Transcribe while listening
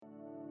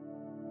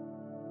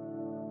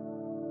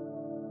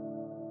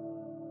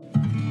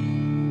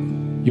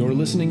You're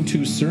listening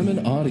to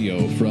sermon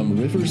audio from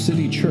River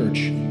City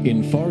Church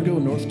in Fargo,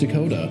 North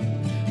Dakota.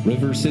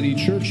 River City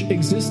Church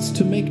exists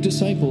to make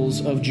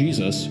disciples of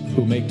Jesus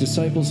who make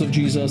disciples of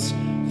Jesus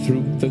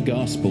through the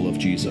gospel of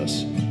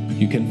Jesus.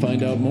 You can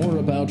find out more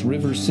about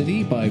River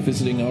City by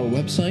visiting our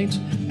website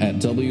at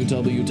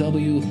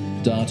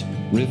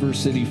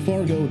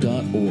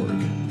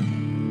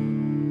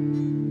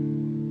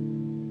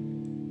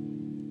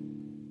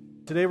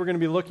www.rivercityfargo.org. Today we're going to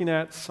be looking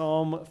at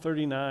Psalm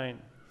 39.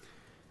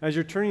 As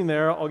you're turning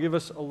there, I'll give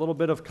us a little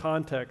bit of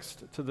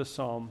context to this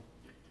psalm.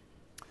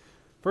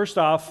 First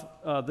off,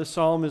 this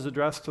psalm is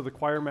addressed to the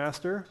choir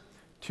master,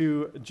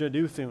 to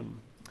Jeduthun.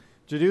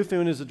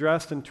 Jeduthun is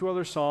addressed in two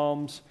other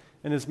psalms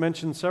and is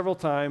mentioned several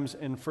times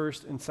in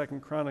 1st and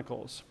 2nd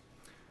Chronicles.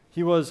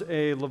 He was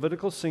a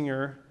Levitical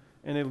singer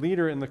and a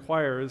leader in the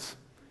choirs,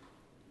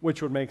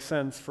 which would make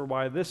sense for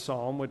why this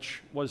psalm,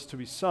 which was to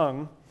be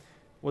sung,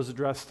 was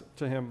addressed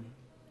to him.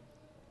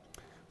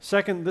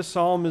 Second, this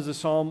psalm is a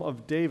psalm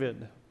of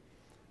David,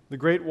 the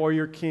great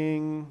warrior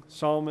king,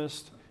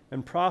 psalmist,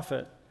 and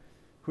prophet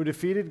who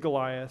defeated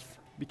Goliath,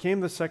 became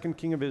the second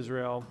king of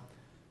Israel,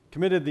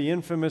 committed the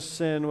infamous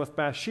sin with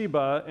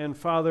Bathsheba, and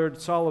fathered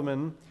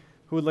Solomon,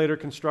 who would later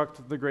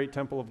construct the great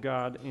temple of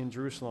God in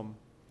Jerusalem.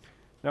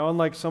 Now,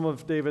 unlike some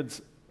of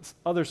David's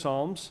other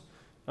psalms,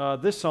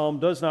 this psalm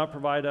does not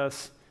provide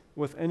us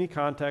with any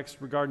context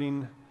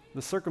regarding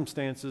the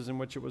circumstances in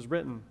which it was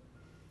written.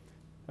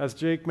 As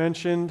Jake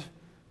mentioned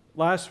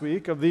last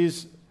week, of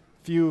these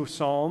few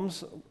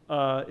psalms,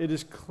 it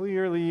is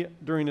clearly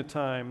during a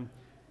time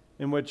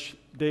in which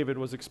David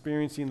was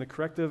experiencing the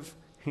corrective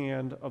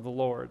hand of the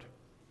Lord,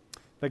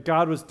 that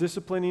God was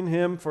disciplining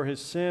him for his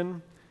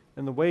sin,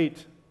 and the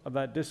weight of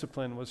that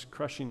discipline was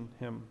crushing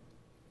him.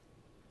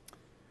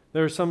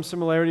 There is some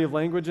similarity of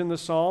language in the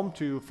psalm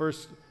to 1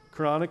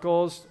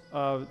 Chronicles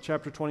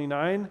chapter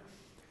 29,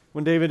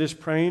 when David is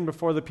praying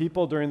before the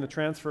people during the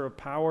transfer of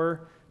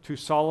power to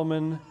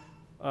Solomon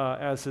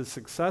as his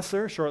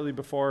successor shortly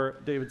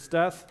before David's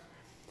death.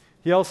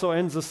 He also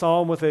ends the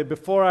psalm with a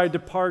 "before I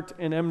depart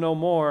and am no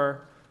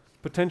more,"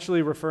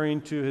 potentially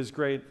referring to his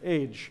great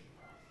age.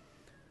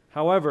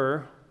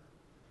 However,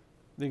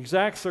 the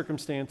exact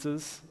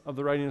circumstances of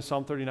the writing of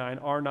Psalm 39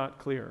 are not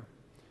clear.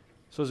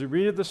 So as we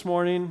read it this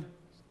morning,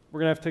 we're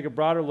going to have to take a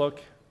broader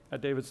look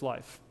at David's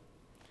life.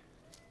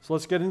 So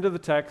let's get into the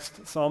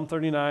text, Psalm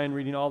 39,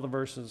 reading all the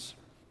verses.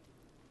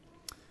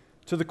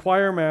 To the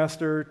choir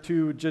master,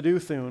 to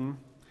Jeduthun,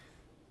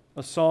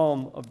 a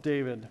psalm of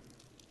David.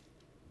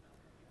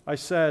 I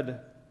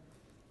said,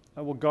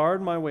 I will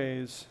guard my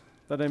ways,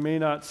 that I may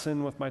not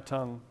sin with my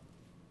tongue.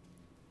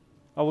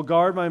 I will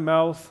guard my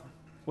mouth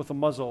with a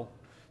muzzle,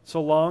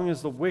 so long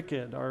as the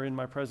wicked are in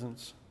my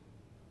presence.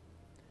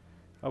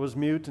 I was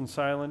mute and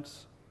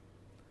silent.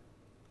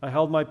 I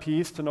held my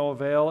peace to no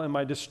avail, and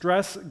my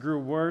distress grew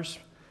worse.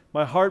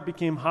 My heart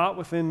became hot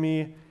within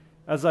me.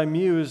 As I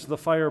mused, the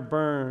fire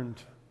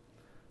burned,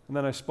 and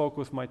then I spoke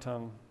with my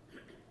tongue.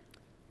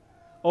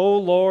 O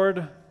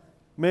Lord,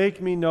 make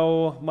me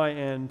know my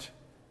end,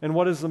 and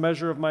what is the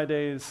measure of my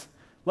days.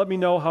 Let me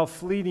know how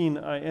fleeting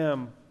I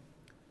am.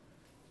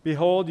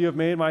 Behold, you have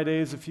made my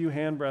days a few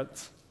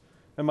handbreadths,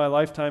 and my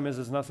lifetime is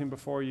as nothing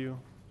before you.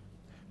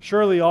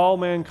 Surely all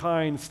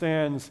mankind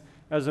stands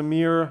as a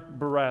mere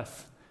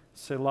breath.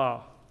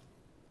 Selah.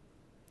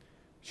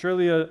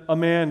 Surely a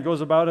man goes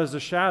about as a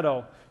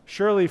shadow.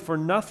 Surely for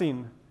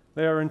nothing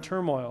they are in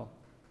turmoil.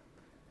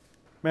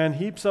 Man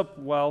heaps up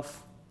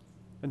wealth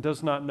and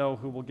does not know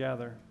who will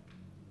gather.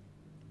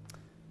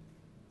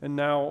 And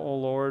now, O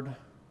Lord,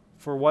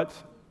 for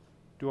what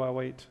do I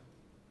wait?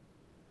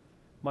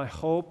 My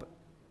hope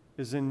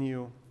is in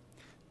you.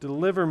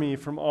 Deliver me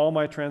from all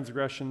my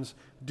transgressions.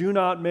 Do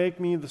not make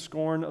me the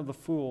scorn of the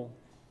fool.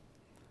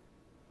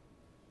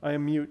 I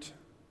am mute.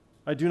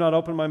 I do not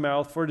open my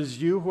mouth, for it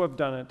is you who have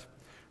done it.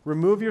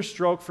 Remove your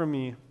stroke from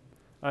me.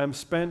 I am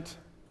spent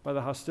by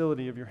the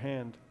hostility of your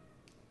hand.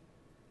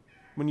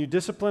 When you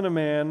discipline a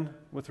man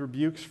with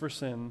rebukes for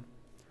sin,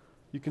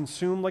 you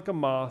consume like a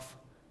moth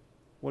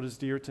what is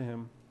dear to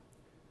him.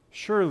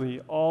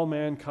 Surely all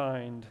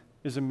mankind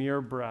is a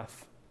mere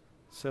breath.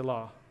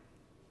 Selah.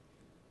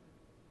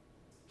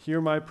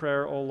 Hear my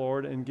prayer, O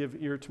Lord, and give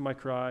ear to my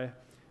cry.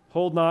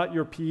 Hold not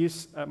your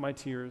peace at my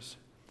tears,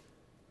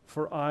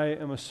 for I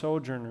am a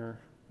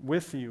sojourner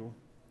with you,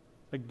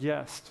 a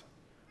guest,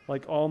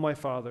 like all my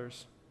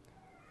fathers.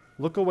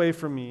 Look away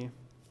from me,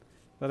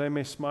 that I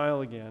may smile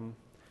again,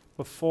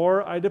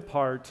 before I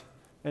depart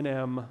and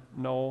am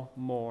no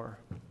more.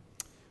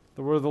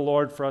 The word of the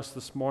Lord for us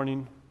this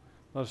morning.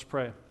 Let us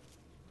pray.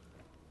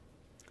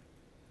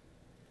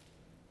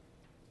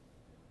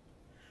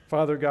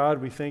 Father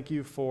God, we thank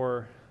you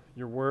for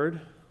your word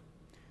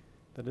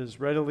that is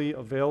readily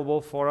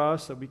available for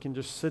us, that we can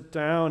just sit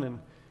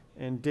down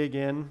and dig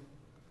in.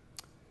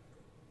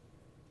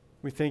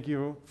 We thank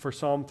you for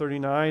Psalm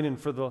 39 and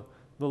for the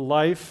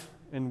life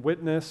and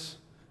witness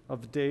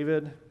of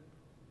David.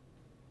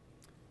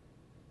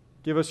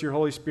 Give us your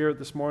Holy Spirit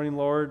this morning,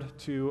 Lord,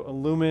 to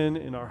illumine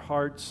in our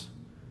hearts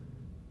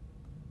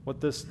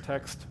what this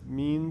text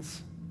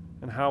means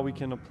and how we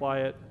can apply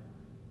it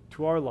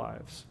to our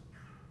lives.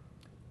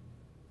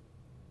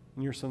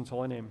 In your Son's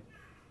holy name,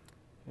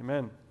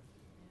 amen.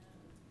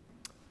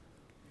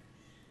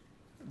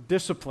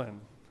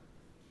 Discipline.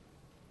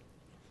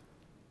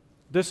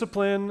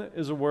 Discipline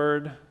is a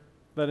word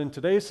that in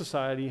today's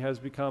society has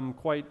become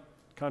quite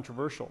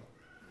controversial,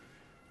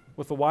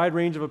 with a wide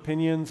range of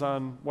opinions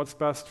on what's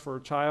best for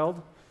a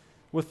child,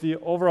 with the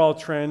overall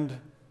trend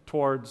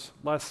towards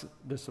less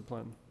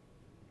discipline.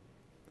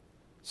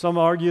 Some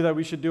argue that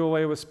we should do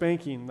away with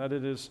spanking, that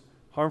it is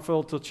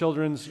harmful to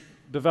children's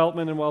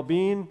development and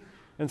well-being,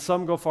 and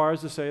some go far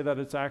as to say that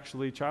it's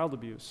actually child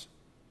abuse.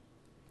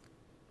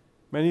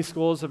 Many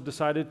schools have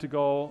decided to do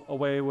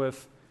away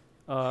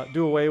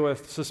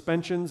with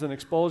suspensions and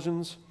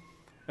expulsions,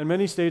 and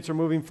many states are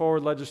moving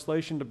forward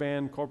legislation to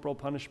ban corporal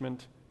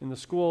punishment in the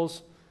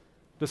schools,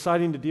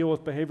 deciding to deal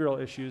with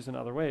behavioral issues in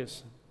other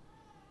ways.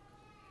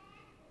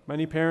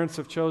 Many parents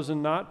have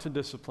chosen not to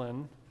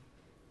discipline,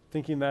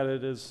 thinking that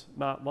it is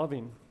not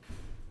loving.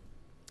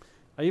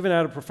 I even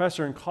had a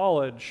professor in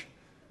college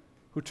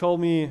who told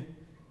me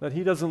that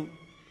he doesn't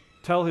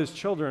tell his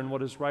children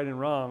what is right and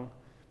wrong,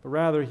 but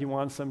rather he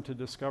wants them to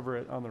discover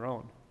it on their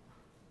own.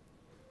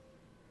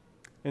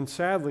 And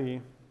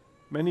sadly,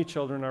 many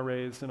children are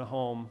raised in a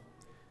home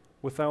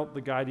without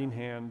the guiding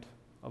hand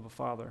of a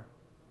father.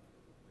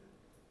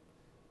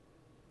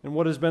 And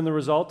what has been the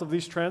result of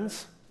these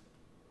trends?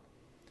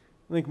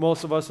 I think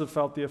most of us have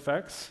felt the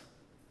effects.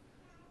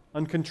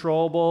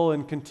 Uncontrollable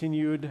and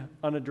continued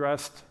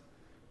unaddressed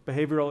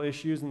behavioral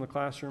issues in the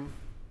classroom.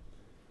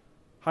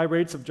 High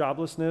rates of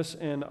joblessness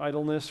and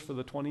idleness for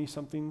the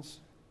 20-somethings.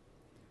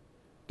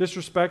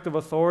 Disrespect of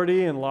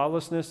authority and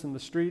lawlessness in the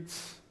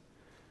streets.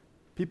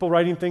 People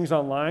writing things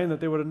online that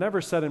they would have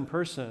never said in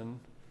person,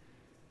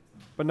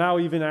 but now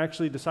even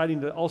actually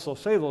deciding to also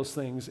say those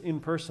things in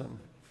person.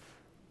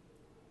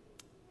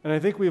 And I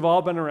think we've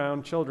all been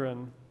around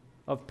children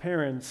of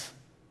parents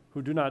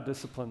who do not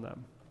discipline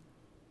them.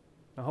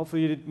 Now,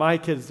 hopefully my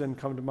kids didn't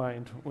come to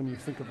mind when you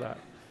think of that.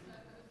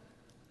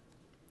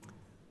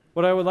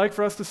 What I would like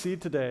for us to see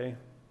today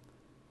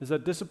is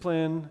that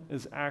discipline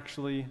is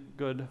actually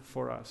good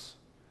for us,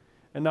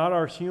 and not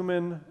our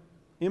human,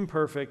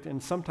 imperfect,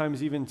 and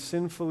sometimes even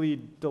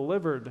sinfully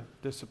delivered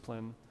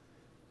discipline,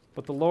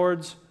 but the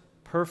Lord's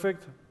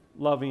perfect,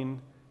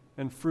 loving,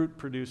 and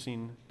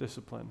fruit-producing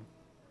discipline.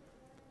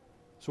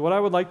 So what I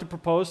would like to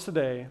propose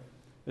today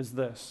is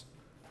this.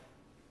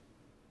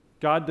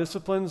 God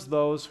disciplines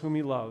those whom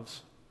he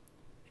loves,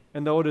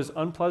 and though it is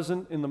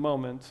unpleasant in the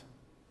moment,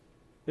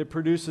 it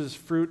produces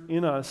fruit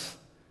in us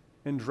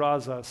and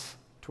draws us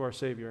to our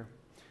Savior.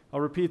 I'll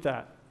repeat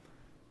that.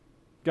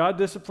 God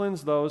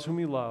disciplines those whom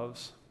he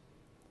loves,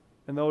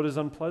 and though it is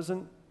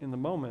unpleasant in the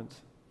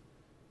moment,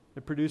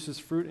 it produces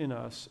fruit in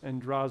us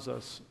and draws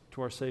us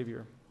to our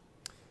Savior.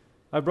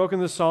 I've broken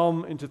this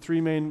psalm into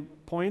three main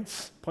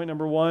points. Point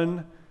number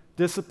one,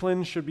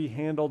 discipline should be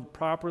handled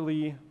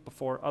properly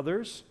before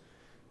others.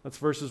 That's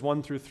verses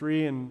 1 through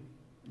 3 and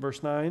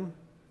verse 9.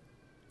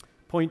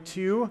 Point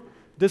two,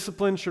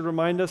 discipline should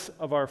remind us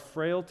of our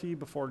frailty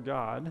before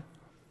God,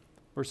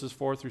 verses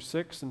 4 through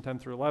 6 and 10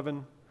 through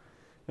 11.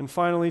 And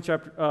finally,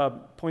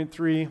 point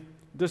 3,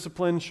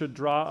 discipline should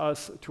draw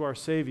us to our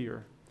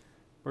Savior,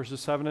 verses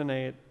 7 and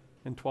 8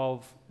 and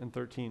 12 and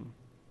 13.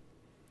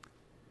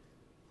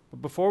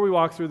 But before we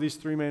walk through these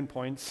three main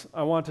points,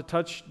 I want to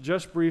touch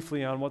just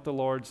briefly on what the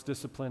Lord's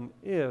discipline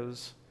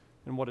is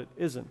and what it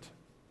isn't.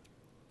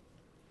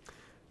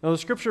 Now, the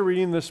scripture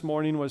reading this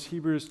morning was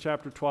Hebrews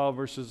chapter 12,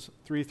 verses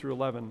 3 through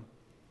 11.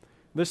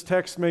 This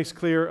text makes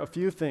clear a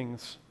few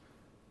things.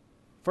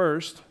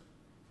 First,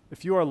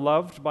 if you are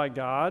loved by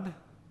God,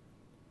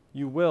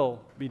 you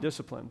will be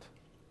disciplined.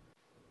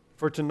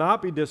 For to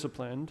not be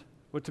disciplined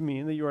would to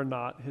mean that you are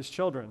not his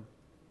children.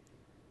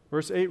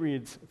 Verse 8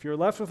 reads, if you are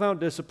left without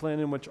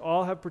discipline in which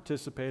all have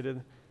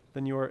participated,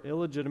 then you are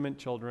illegitimate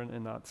children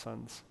and not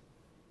sons.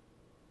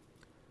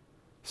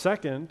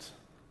 Second,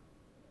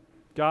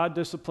 God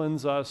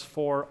disciplines us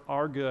for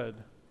our good.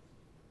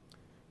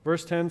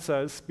 Verse 10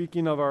 says,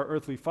 speaking of our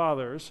earthly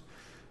fathers,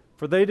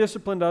 for they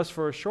disciplined us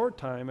for a short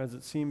time as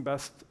it seemed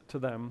best to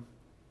them,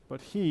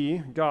 but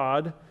he,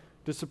 God,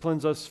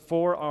 disciplines us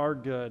for our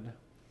good,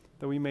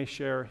 that we may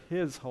share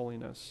his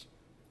holiness.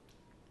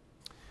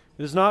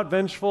 It is not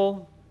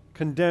vengeful,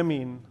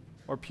 condemning,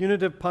 or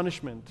punitive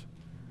punishment,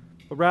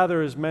 but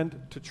rather is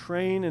meant to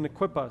train and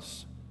equip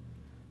us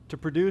to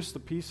produce the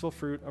peaceful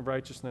fruit of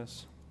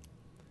righteousness.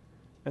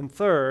 And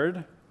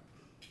third,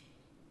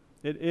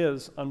 it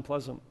is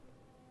unpleasant.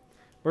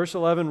 Verse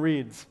 11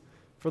 reads,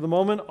 for the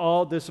moment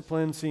all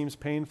discipline seems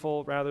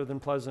painful rather than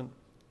pleasant,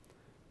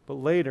 but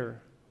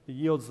later it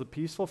yields the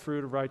peaceful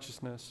fruit of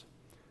righteousness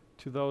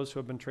to those who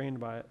have been trained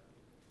by it.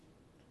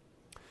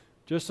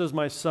 Just as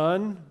my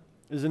son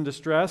is in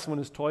distress when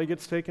his toy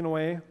gets taken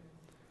away,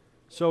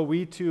 so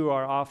we too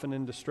are often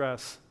in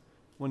distress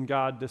when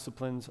God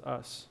disciplines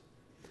us.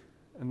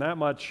 And that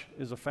much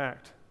is a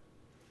fact.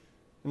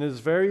 And it is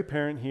very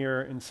apparent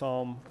here in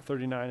Psalm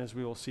 39, as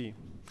we will see.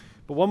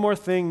 But one more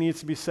thing needs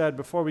to be said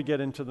before we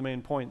get into the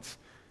main points.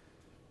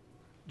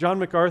 John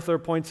MacArthur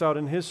points out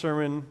in his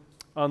sermon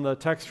on the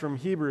text from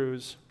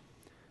Hebrews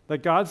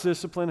that God's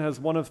discipline has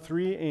one of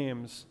three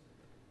aims: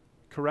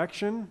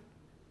 correction,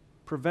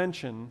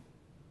 prevention,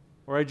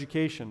 or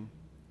education,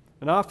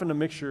 and often a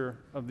mixture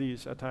of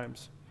these at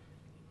times.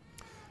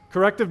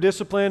 Corrective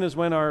discipline is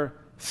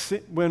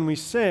when we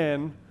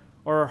sin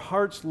or our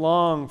hearts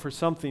long for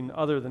something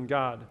other than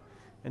God,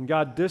 and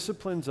God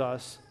disciplines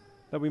us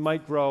that we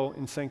might grow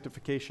in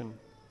sanctification.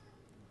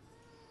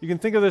 You can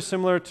think of this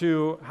similar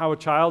to how a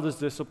child is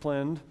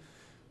disciplined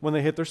when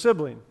they hit their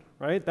sibling,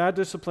 right? That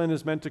discipline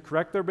is meant to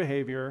correct their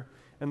behavior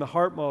and the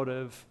heart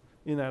motive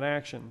in that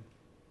action.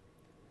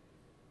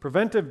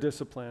 Preventive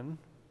discipline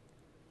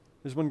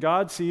is when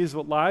God sees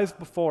what lies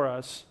before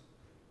us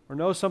or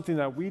knows something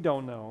that we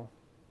don't know,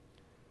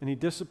 and he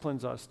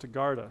disciplines us to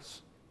guard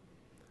us.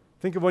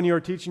 Think of when you are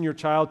teaching your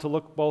child to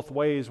look both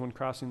ways when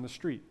crossing the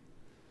street.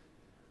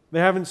 They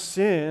haven't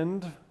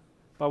sinned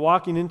by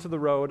walking into the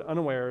road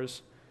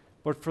unawares,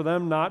 but for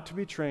them not to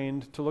be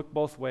trained to look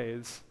both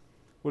ways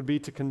would be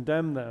to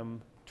condemn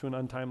them to an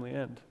untimely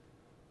end.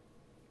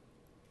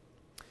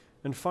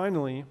 And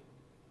finally,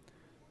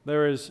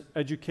 there is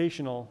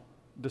educational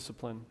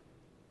discipline.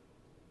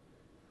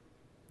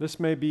 This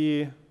may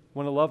be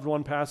when a loved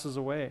one passes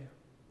away,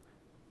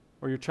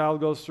 or your child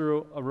goes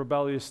through a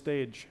rebellious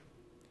stage,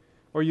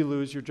 or you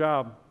lose your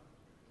job.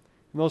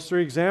 In those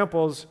three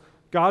examples,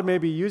 God may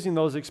be using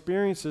those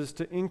experiences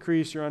to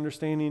increase your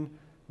understanding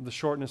of the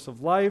shortness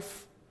of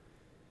life,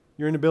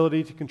 your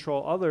inability to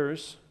control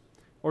others,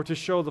 or to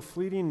show the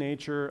fleeting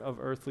nature of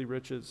earthly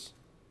riches.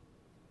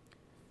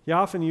 He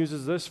often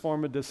uses this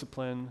form of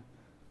discipline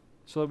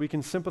so that we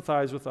can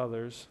sympathize with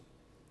others,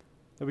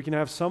 that we can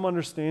have some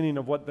understanding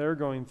of what they're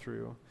going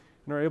through,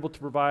 and are able to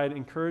provide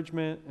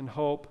encouragement and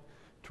hope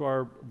to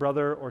our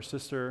brother or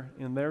sister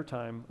in their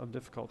time of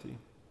difficulty.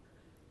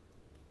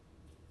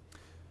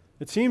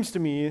 It seems to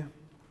me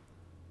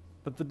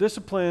that the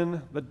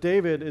discipline that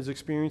David is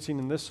experiencing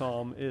in this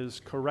psalm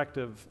is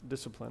corrective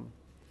discipline.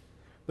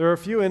 There are a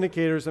few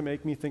indicators that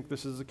make me think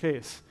this is the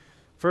case.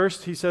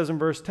 First, he says in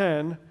verse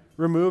 10,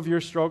 "Remove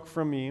your stroke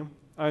from me.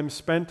 I am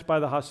spent by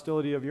the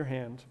hostility of your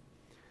hand."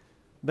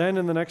 Then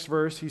in the next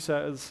verse, he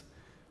says,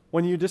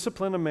 "When you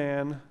discipline a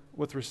man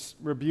with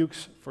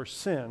rebukes for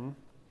sin,"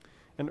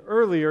 and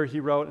earlier he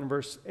wrote in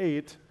verse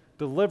 8,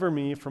 "Deliver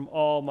me from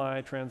all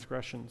my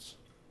transgressions."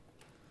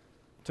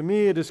 To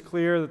me, it is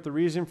clear that the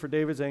reason for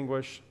David's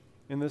anguish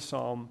in this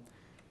psalm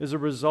is a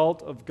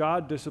result of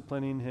God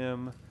disciplining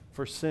him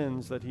for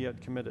sins that he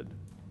had committed.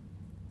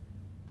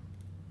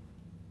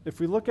 If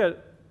we look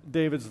at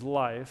David's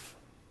life,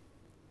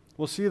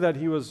 we'll see that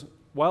he was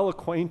well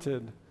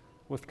acquainted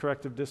with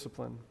corrective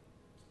discipline.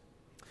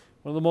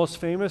 One of the most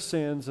famous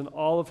sins in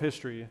all of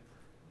history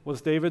was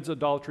David's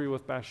adultery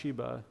with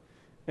Bathsheba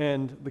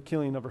and the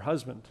killing of her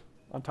husband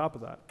on top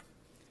of that.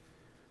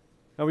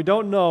 Now, we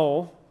don't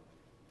know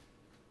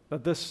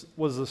that this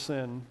was the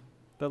sin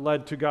that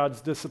led to God's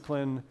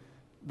discipline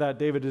that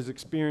David is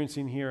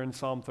experiencing here in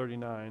Psalm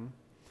 39,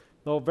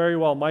 though it very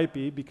well might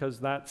be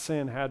because that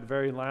sin had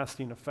very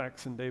lasting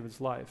effects in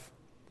David's life.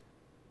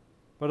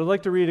 But I'd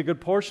like to read a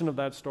good portion of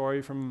that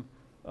story from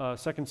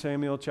 2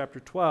 Samuel chapter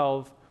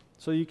 12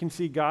 so you can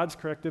see God's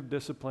corrective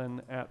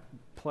discipline at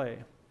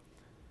play.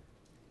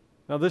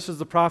 Now, this is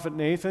the prophet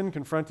Nathan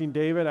confronting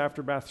David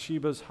after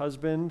Bathsheba's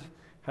husband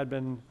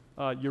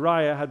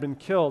Uriah had been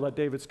killed at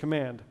David's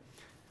command.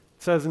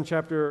 It says in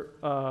chapter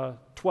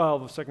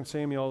 12 of 2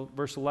 Samuel,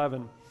 verse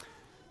 11,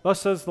 "Thus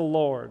says the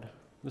Lord,"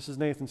 this is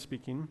Nathan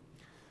speaking,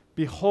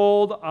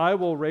 "Behold, I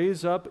will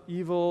raise up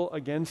evil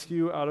against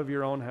you out of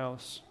your own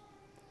house,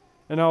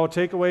 and I will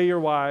take away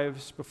your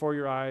wives before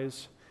your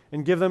eyes,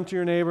 and give them to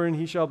your neighbor, and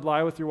he shall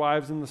lie with your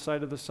wives in the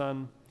sight of the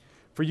sun.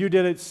 For you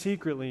did it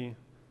secretly,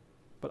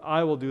 but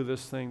I will do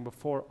this thing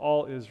before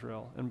all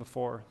Israel and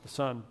before the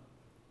sun."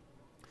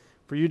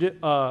 For you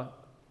did,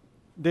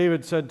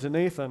 David said to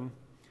Nathan,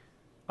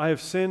 "I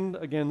have sinned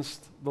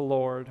against the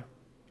Lord."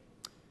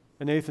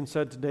 And Nathan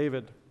said to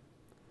David,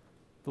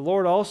 "The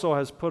Lord also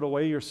has put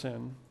away your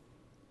sin.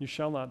 You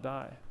shall not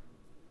die.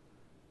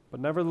 But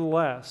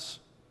nevertheless,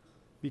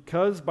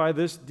 because by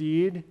this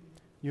deed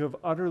you have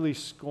utterly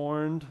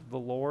scorned the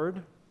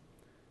Lord,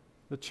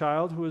 the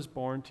child who is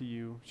born to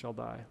you shall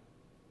die."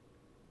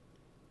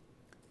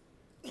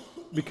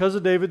 Because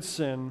of David's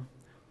sin,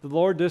 the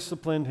Lord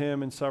disciplined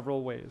him in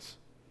several ways.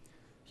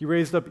 He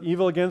raised up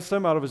evil against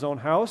him out of his own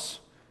house,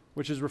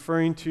 which is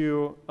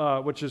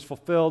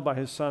fulfilled by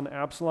his son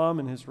Absalom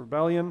in his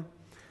rebellion.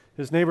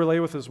 His neighbor lay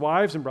with his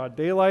wives in broad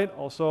daylight,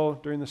 also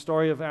during the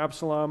story of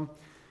Absalom,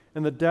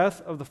 and the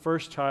death of the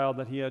first child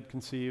that he had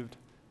conceived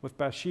with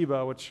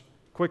Bathsheba, which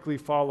quickly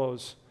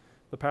follows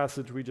the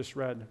passage we just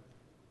read.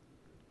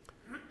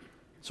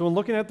 So in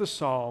looking at the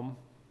psalm,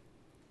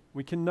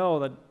 we can know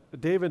that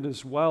David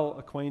is well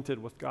acquainted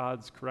with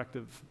God's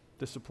corrective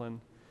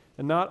discipline,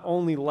 and not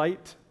only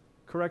light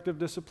corrective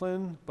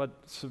discipline,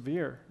 but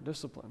severe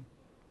discipline.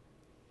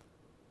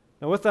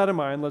 Now, with that in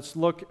mind, let's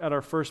look at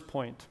our first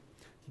point.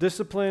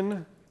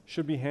 Discipline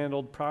should be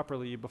handled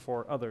properly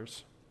before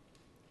others.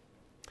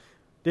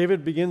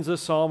 David begins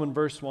this psalm in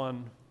verse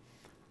 1.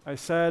 I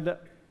said,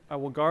 I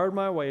will guard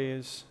my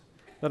ways,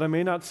 that I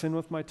may not sin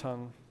with my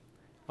tongue.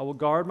 I will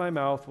guard my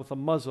mouth with a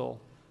muzzle,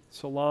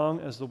 so long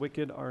as the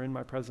wicked are in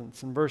my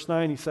presence. In verse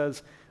 9, he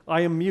says,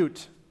 I am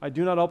mute. I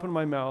do not open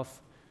my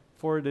mouth,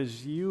 for it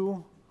is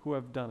you who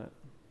have done it.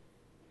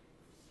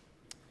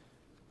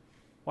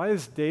 Why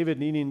is David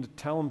needing to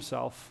tell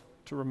himself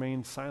to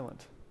remain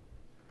silent?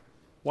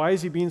 Why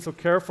is he being so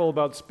careful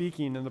about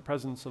speaking in the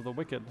presence of the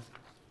wicked?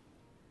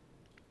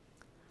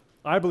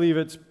 I believe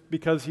it's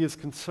because he is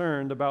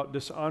concerned about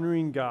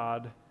dishonoring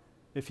God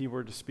if he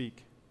were to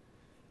speak.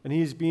 And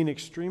he's being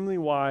extremely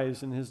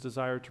wise in his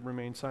desire to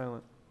remain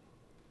silent.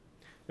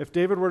 If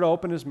David were to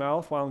open his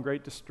mouth while in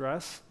great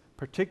distress,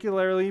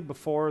 particularly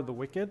before the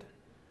wicked,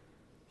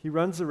 he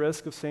runs the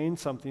risk of saying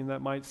something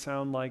that might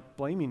sound like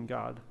blaming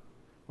God,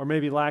 or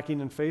maybe lacking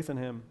in faith in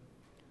him.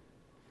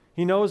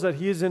 He knows that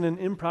he is in an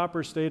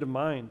improper state of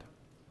mind,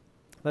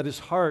 that his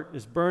heart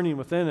is burning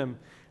within him,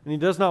 and he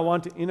does not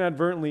want to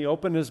inadvertently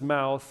open his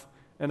mouth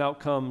and out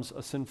comes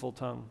a sinful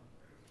tongue.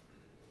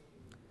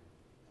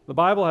 The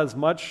Bible has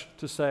much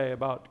to say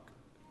about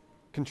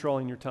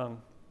controlling your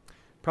tongue.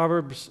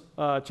 Proverbs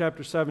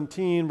chapter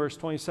 17, verse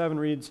 27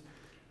 reads,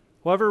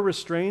 Whoever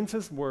restrains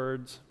his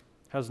words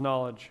has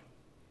knowledge,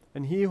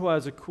 and he who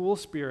has a cool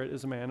spirit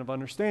is a man of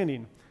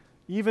understanding.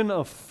 Even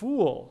a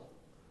fool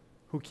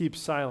who keeps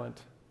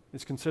silent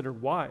is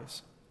considered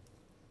wise.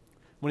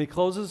 When he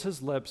closes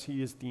his lips,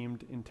 he is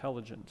deemed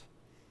intelligent.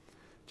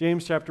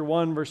 James chapter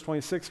 1, verse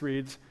 26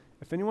 reads,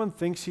 If anyone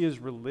thinks he is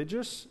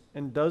religious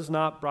and does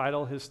not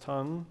bridle his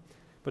tongue,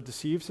 but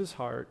deceives his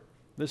heart,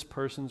 this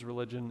person's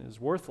religion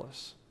is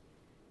worthless.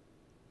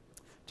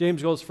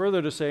 James goes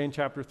further to say in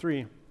chapter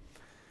 3,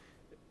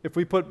 If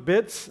we put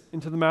bits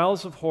into the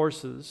mouths of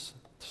horses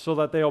so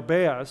that they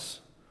obey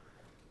us,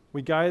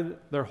 we guide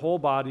their whole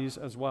bodies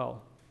as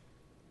well.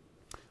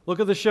 Look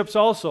at the ships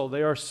also.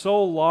 They are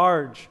so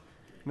large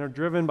and are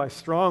driven by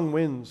strong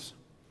winds,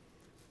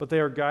 but they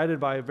are guided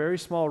by a very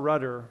small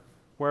rudder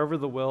wherever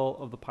the will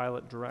of the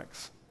pilot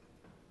directs.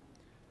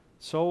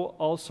 So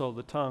also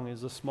the tongue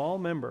is a small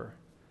member,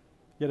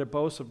 yet it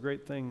boasts of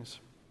great things.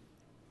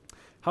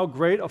 How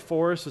great a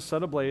forest is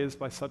set ablaze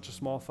by such a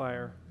small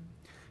fire.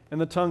 And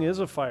the tongue is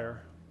a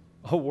fire,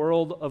 a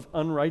world of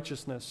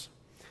unrighteousness.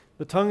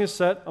 The tongue is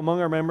set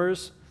among our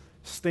members,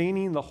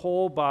 staining the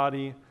whole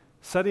body,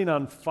 setting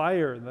on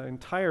fire the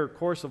entire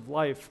course of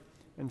life,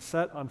 and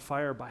set on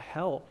fire by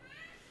hell.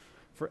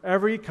 For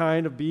every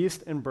kind of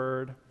beast and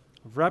bird,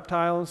 of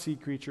reptile and sea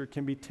creature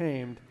can be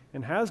tamed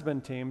and has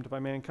been tamed by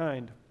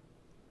mankind.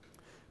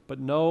 But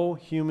no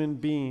human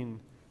being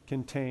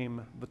can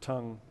tame the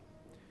tongue.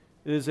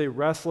 It is a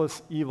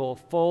restless evil,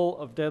 full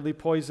of deadly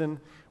poison.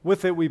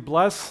 With it we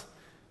bless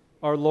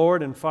our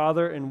Lord and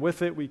Father, and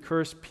with it we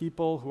curse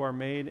people who are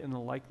made in the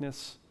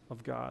likeness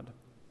of God.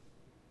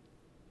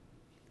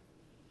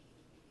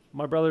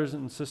 My brothers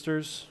and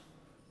sisters,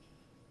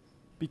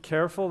 be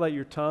careful that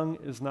your tongue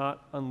is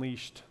not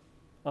unleashed,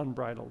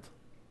 unbridled.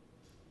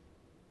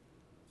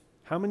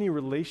 How many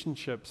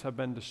relationships have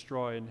been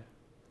destroyed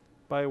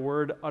by a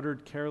word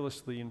uttered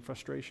carelessly in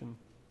frustration?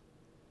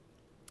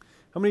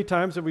 How many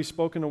times have we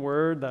spoken a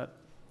word that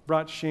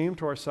brought shame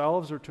to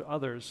ourselves or to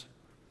others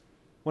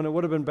when it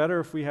would have been better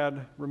if we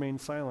had remained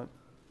silent?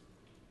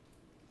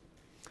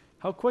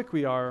 How quick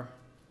we are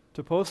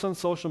to post on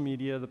social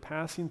media the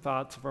passing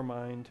thoughts of our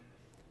mind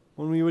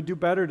when we would do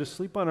better to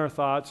sleep on our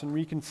thoughts and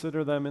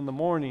reconsider them in the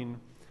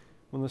morning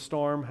when the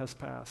storm has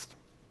passed.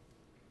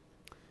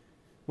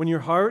 When your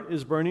heart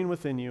is burning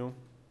within you,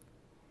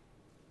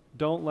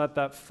 don't let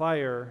that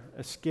fire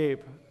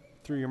escape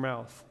through your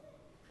mouth.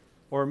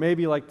 Or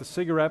maybe like the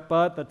cigarette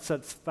butt that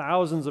sets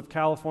thousands of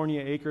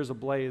California acres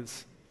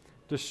ablaze,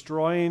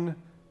 destroying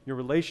your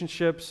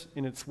relationships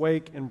in its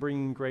wake and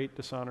bringing great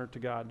dishonor to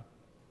God.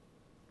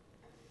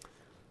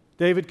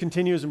 David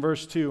continues in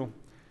verse 2,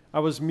 I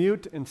was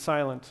mute and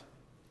silent.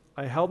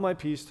 I held my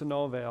peace to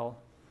no avail,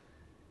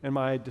 and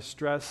my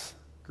distress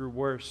grew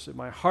worse. And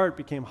my heart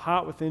became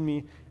hot within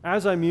me.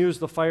 As I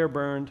mused, the fire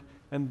burned,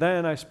 and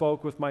then I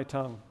spoke with my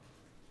tongue.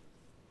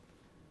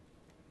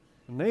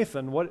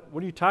 Nathan, what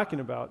are you talking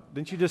about?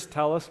 Didn't you just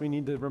tell us we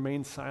need to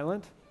remain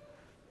silent?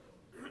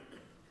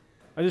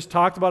 I just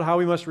talked about how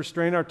we must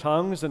restrain our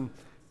tongues, and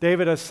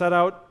David has set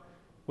out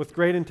with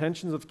great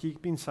intentions of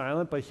keeping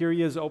silent, but here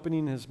he is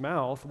opening his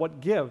mouth. What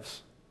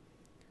gives?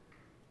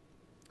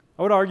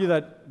 I would argue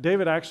that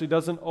David actually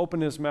doesn't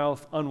open his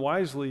mouth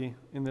unwisely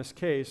in this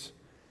case,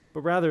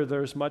 but rather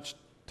there's much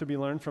to be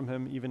learned from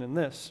him even in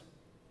this.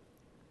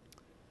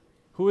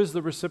 Who is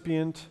the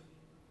recipient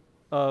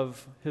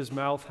of his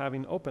mouth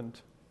having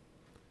opened?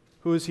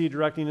 Who is he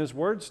directing his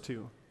words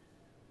to?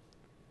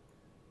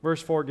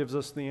 Verse 4 gives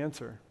us the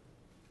answer.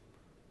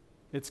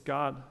 It's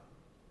God.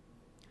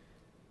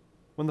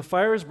 When the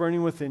fire is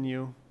burning within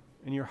you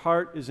and your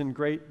heart is in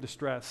great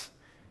distress,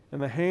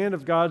 and the hand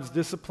of God's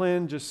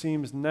discipline just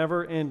seems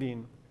never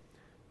ending,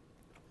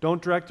 don't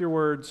direct your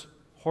words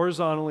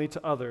horizontally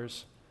to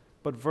others,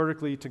 but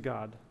vertically to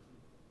God.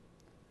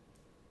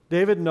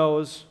 David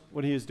knows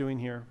what he is doing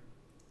here.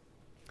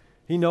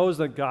 He knows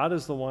that God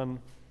is the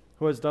one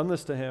who has done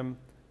this to him,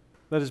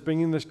 that is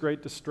bringing this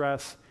great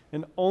distress,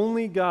 and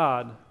only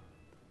God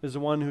is the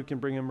one who can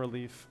bring him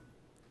relief.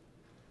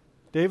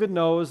 David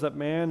knows that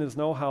man is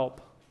no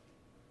help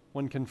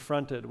when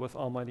confronted with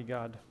Almighty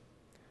God,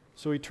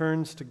 so he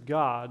turns to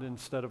God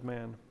instead of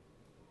man.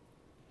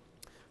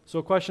 So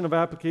a question of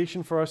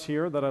application for us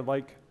here that I'd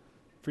like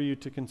for you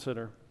to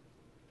consider.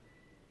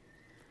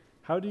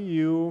 How do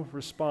you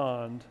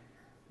respond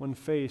when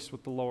faced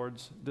with the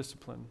Lord's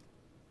discipline?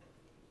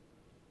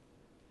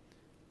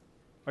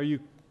 Are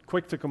you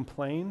quick to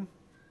complain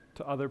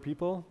to other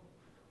people,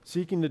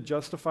 seeking to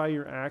justify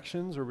your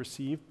actions or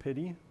receive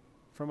pity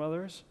from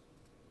others?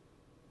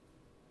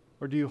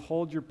 Or do you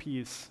hold your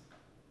peace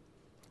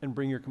and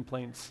bring your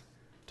complaints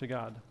to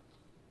God?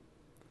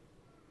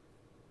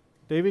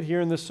 David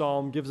here in this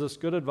psalm gives us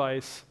good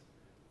advice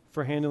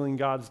for handling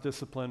God's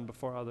discipline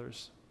before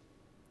others.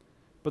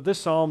 But this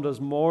psalm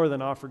does more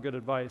than offer good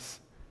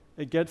advice.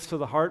 It gets to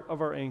the heart of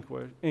our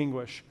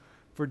anguish,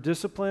 for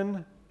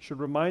discipline should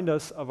remind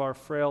us of our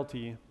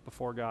frailty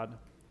before God.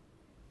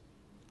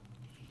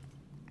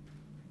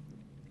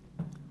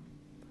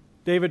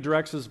 David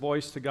directs his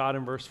voice to God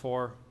in verse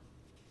 4.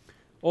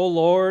 O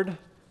Lord,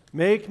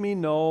 make me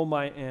know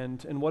my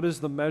end, and what is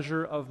the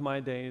measure of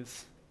my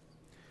days.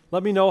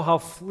 Let me know how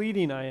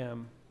fleeting I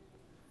am.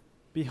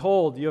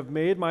 Behold, you have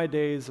made my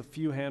days a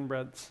few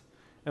handbreadths,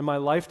 and my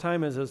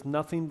lifetime is as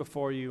nothing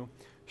before you.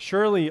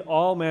 Surely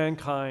all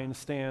mankind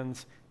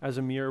stands as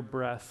a mere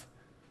breath.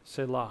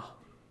 Selah.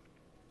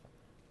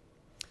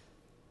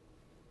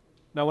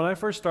 Now, when I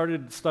first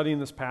started studying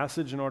this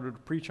passage in order to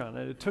preach on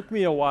it, it took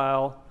me a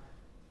while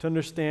to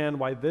understand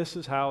why this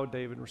is how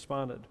David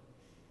responded.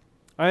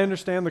 I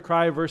understand the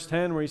cry of verse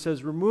 10 where he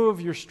says,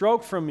 "Remove your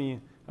stroke from me.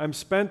 I'm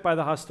spent by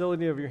the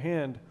hostility of your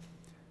hand."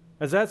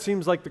 As that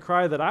seems like the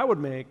cry that I would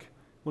make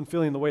when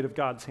feeling the weight of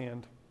God's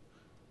hand.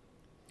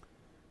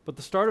 But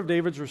the start of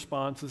David's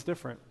response is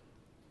different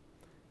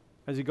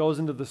as he goes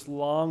into this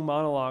long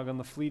monologue on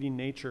the fleeting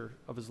nature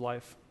of his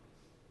life.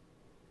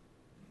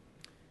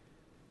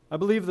 I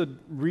believe the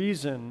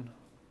reason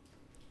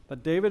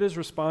that David is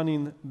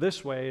responding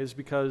this way is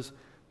because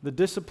the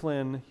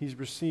discipline he's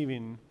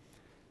receiving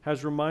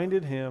has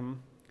reminded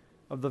him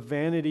of the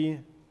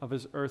vanity of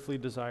his earthly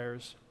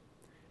desires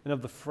and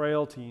of the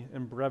frailty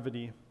and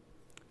brevity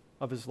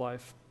of his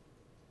life.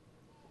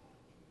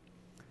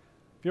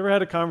 Have you ever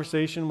had a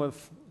conversation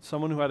with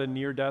someone who had a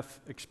near-death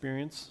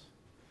experience?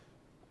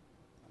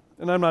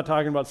 And I'm not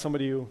talking about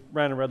somebody who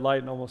ran a red light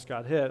and almost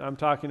got hit. I'm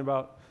talking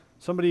about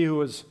somebody who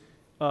was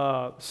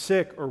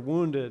sick or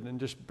wounded and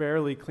just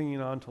barely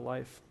clinging on to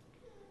life.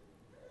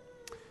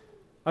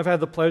 I've had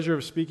the pleasure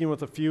of speaking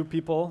with a few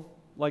people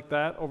like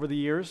that over the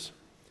years.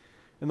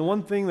 And the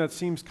one thing that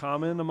seems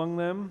common among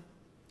them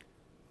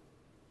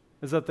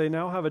is that they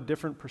now have a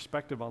different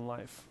perspective on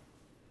life.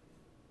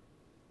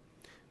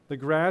 The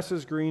grass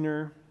is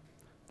greener,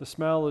 the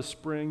smell of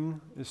spring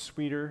is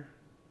sweeter,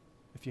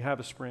 if you have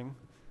a spring,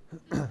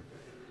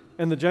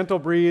 and the gentle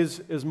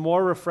breeze is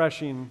more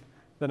refreshing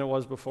than it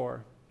was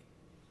before.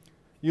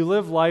 You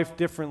live life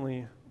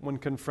differently when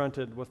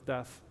confronted with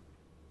death.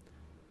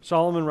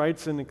 Solomon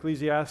writes in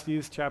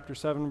Ecclesiastes chapter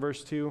 7,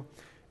 verse 2,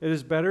 "It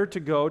is better to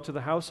go to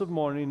the house of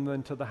mourning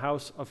than to the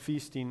house of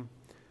feasting,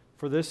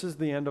 for this is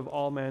the end of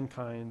all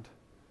mankind,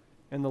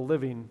 and the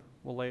living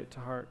will lay it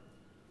to heart."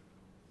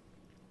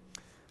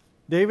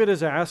 David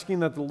is asking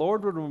that the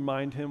Lord would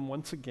remind him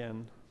once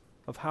again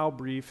of how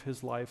brief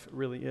his life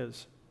really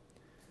is.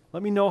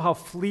 Let me know how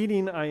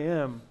fleeting I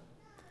am.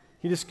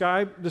 He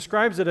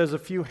describes it as a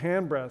few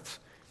handbreadths,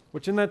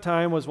 which in that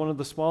time was one of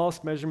the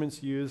smallest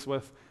measurements used,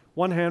 with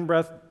one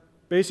handbreadth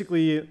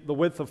basically the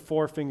width of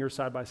 4 fingers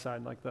side by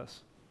side like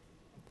this.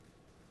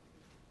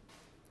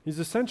 He's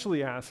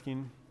essentially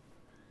asking,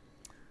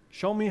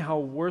 show me how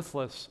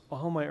worthless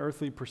all my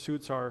earthly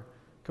pursuits are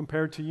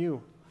compared to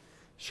you.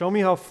 Show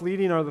me how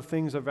fleeting are the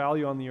things of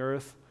value on the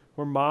earth,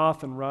 where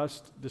moth and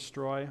rust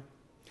destroy.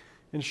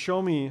 And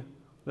show me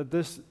that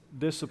this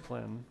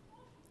discipline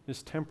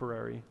is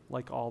temporary,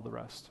 like all the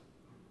rest.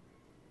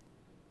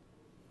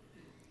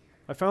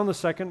 I found the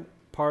second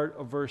part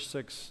of verse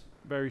 6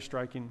 very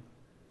striking.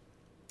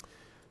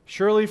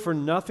 Surely for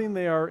nothing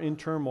they are in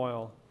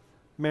turmoil.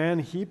 Man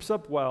heaps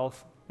up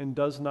wealth and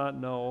does not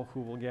know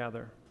who will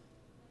gather.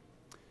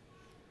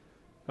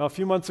 Now, a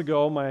few months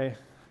ago, my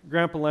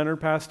Grandpa Leonard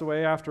passed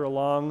away after a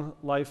long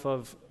life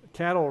of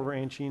cattle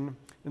ranching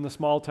in the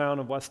small town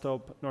of West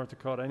Hope, North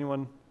Dakota.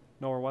 Anyone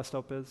know where West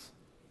Hope is?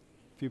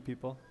 A few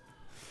people.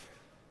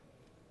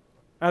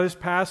 At his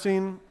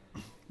passing,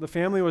 the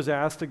family was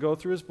asked to go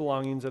through his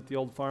belongings at the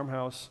old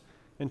farmhouse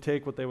and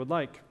take what they would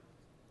like.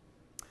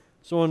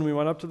 So when we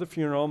went up to the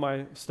funeral,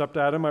 my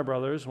stepdad and my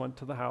brothers went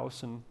to the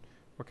house and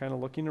were kind of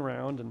looking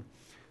around. And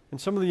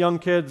some of the young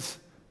kids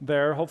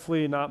there,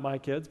 hopefully not my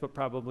kids, but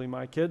probably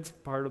my kids,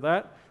 part of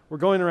that, were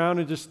going around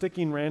and just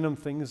sticking random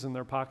things in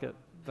their pocket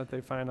that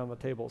they find on the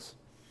tables.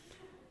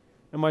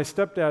 And my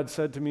stepdad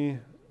said to me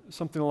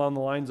something along the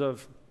lines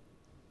of,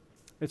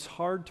 "It's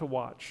hard to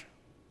watch.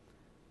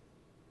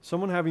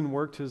 Someone having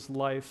worked his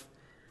life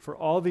for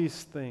all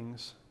these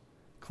things,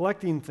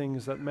 collecting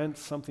things that meant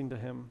something to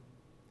him.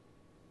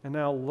 And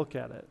now look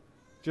at it.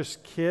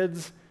 Just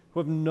kids who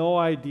have no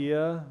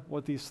idea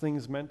what these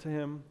things meant to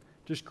him,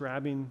 just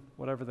grabbing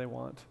whatever they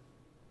want.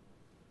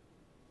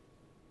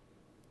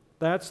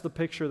 That's the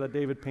picture that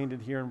David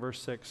painted here in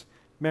verse 6.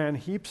 Man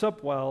heaps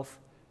up wealth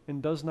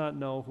and does not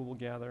know who will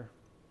gather.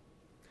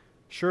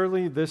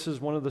 Surely this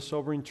is one of the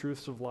sobering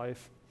truths of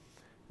life,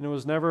 and it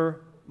was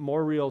never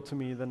more real to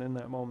me than in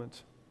that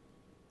moment.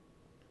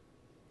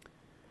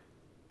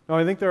 Now,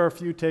 I think there are a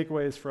few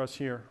takeaways for us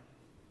here.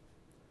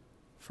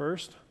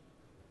 First,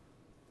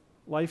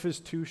 life is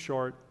too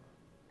short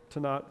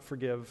to not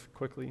forgive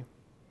quickly.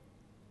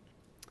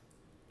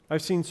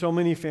 I've seen so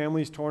many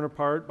families torn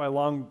apart by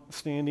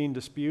long-standing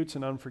disputes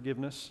and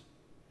unforgiveness.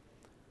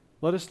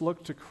 Let us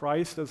look to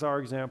Christ as our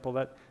example,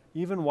 that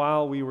even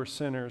while we were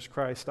sinners,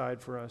 Christ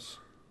died for us.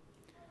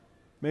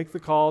 Make the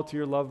call to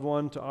your loved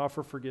one to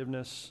offer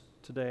forgiveness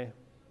today.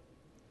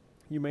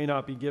 You may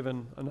not be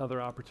given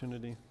another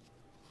opportunity.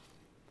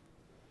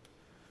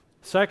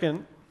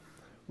 Second,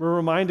 we're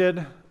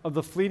reminded of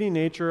the fleeting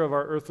nature of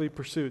our earthly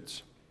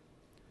pursuits.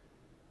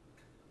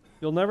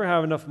 You'll never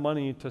have enough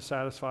money to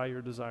satisfy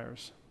your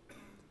desires.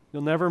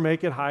 You'll never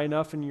make it high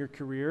enough in your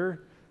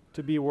career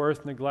to be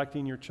worth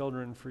neglecting your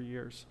children for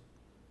years.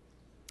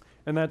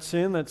 And that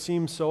sin that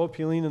seems so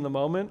appealing in the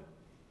moment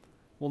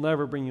will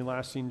never bring you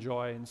lasting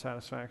joy and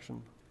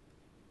satisfaction.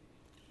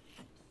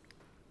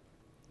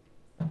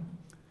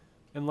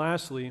 And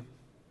lastly,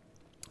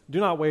 do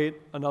not wait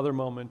another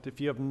moment if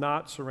you have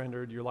not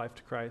surrendered your life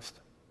to Christ.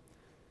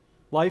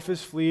 Life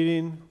is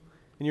fleeting,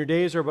 and your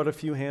days are but a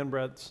few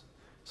handbreadths.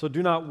 So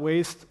do not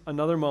waste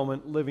another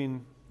moment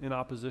living in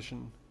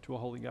opposition to a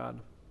holy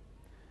God.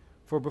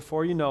 For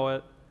before you know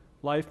it,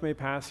 life may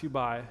pass you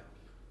by,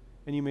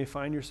 and you may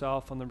find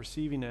yourself on the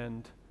receiving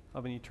end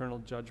of an eternal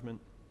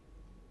judgment.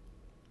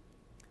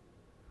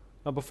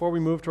 Now, before we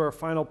move to our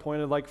final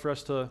point, I'd like for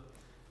us to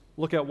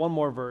look at one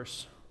more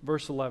verse,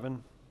 verse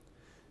 11.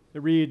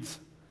 It reads,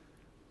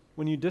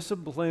 "When you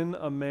discipline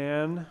a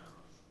man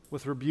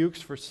with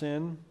rebukes for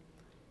sin,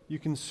 you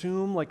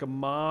consume like a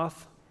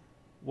moth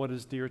what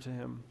is dear to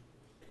him."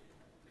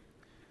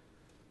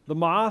 The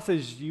moth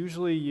is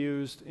usually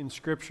used in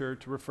Scripture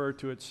to refer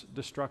to its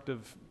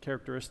destructive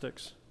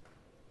characteristics.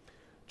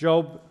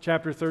 Job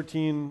chapter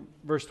 13,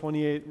 verse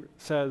 28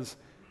 says,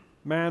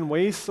 "Man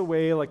wastes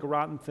away like a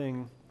rotten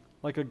thing,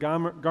 like a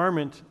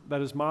garment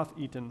that is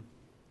moth-eaten."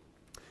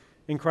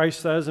 And Christ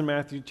says in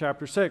Matthew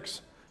chapter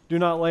 6, "Do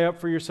not lay up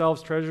for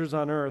yourselves treasures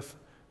on earth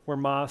where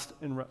moth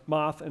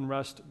and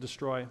rust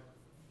destroy."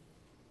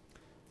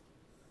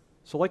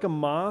 So like a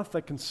moth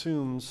that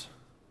consumes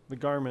the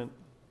garment,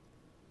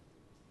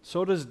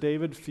 so does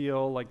David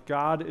feel like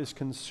God is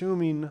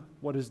consuming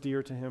what is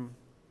dear to him.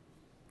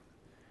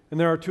 And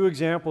there are two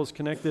examples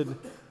connected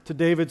to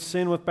David's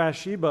sin with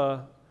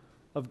Bathsheba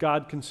of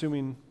God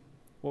consuming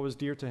what was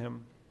dear to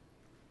him.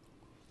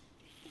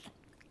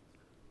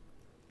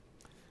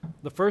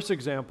 The first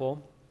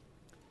example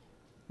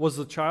was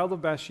the child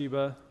of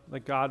Bathsheba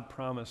that God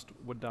promised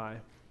would die.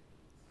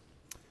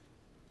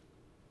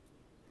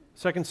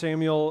 2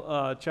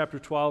 Samuel chapter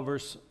 12,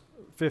 verse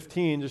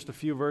 15, just a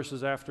few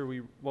verses after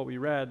what we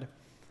read,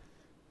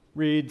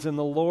 reads, "And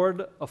the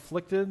Lord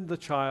afflicted the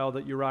child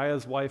that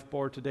Uriah's wife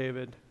bore to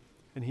David,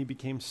 and he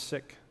became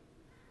sick.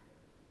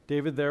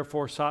 David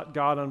therefore sought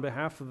God on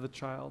behalf of the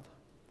child.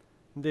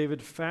 And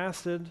David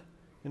fasted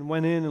and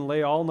went in and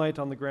lay all night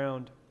on the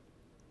ground.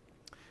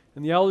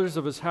 And the elders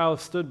of his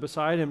house stood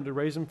beside him to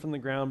raise him from the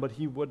ground, but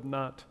he would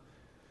not,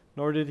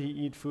 nor did he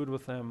eat food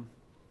with them.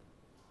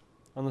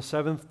 On the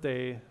seventh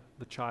day,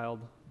 the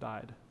child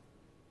died."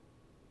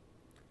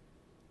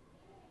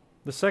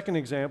 The second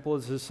example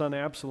is his son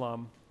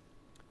Absalom,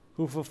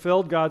 who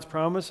fulfilled God's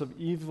promise of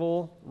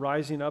evil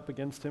rising up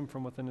against him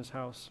from within his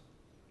house.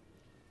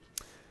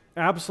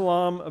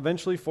 Absalom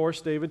eventually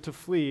forced David to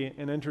flee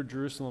and enter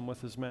Jerusalem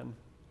with his men.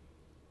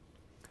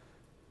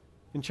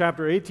 In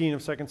chapter 18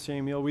 of 2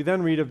 Samuel, we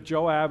then read of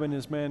Joab and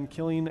his men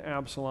killing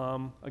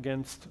Absalom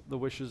against the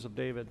wishes of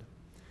David.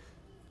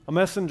 A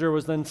messenger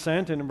was then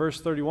sent, and in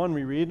verse 31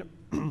 we read,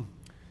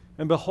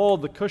 "And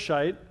behold, the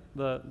Cushite,"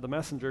 the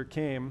messenger,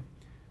 came,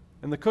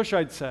 and the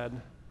Cushite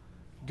said,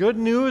 "Good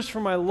news for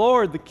my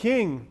lord, the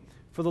king,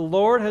 for the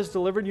Lord has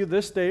delivered you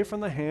this day from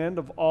the hand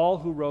of all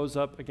who rose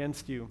up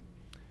against you."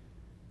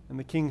 And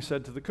the king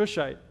said to the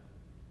Cushite,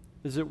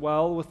 "Is it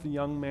well with the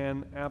young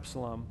man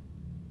Absalom?"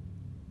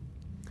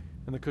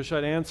 And the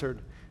Cushite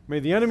answered, "May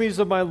the enemies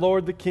of my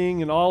lord the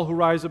king and all who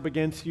rise up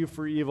against you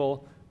for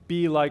evil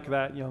be like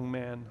that young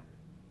man,"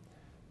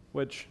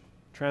 which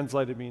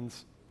translated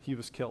means he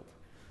was killed.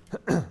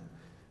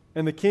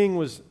 And the king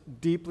was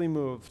deeply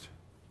moved,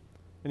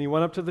 and he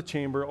went up to the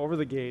chamber over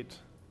the gate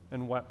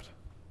and wept.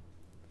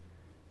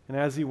 And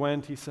as he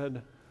went, he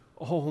said,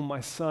 "Oh, my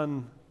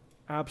son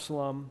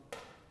Absalom,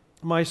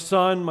 my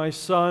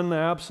son,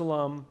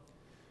 Absalom,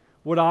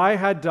 would I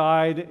had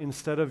died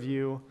instead of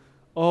you.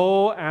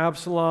 Oh,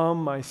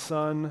 Absalom, my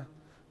son,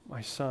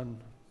 my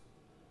son."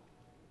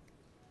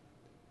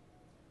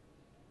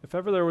 If If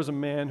ever there was a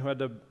man who had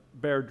to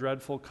bear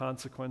dreadful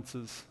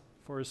consequences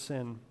for his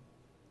sin,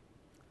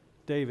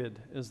 David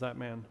is that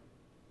man.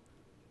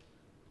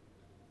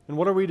 And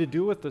what are we to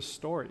do with this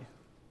story?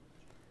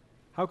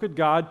 How could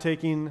God,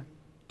 taking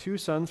 2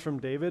 sons from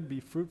David, be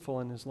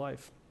fruitful in his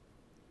life?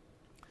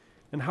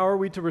 And how are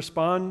we to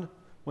respond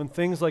when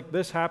things like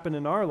this happen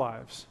in our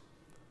lives?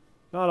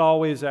 Not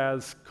always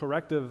as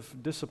corrective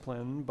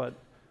discipline, but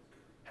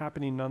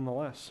happening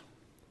nonetheless.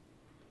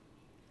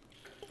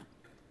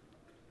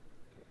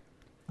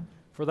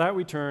 For that,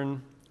 we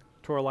turn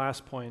to our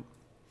last point.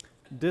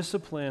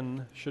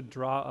 Discipline should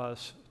draw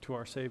us to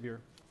our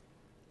Savior.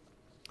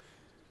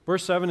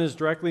 Verse 7 is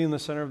directly in the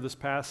center of this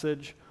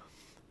passage,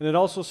 and it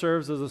also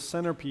serves as a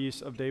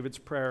centerpiece of David's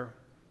prayer.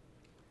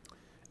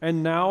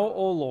 And now,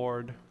 O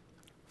Lord,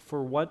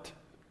 for what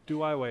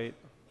do I wait?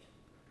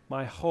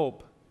 My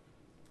hope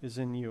is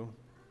in you.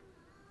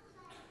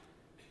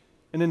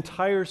 An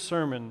entire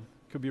sermon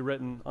could be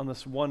written on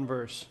this one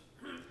verse.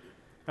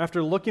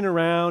 After looking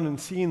around and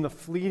seeing the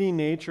fleeting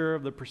nature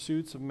of the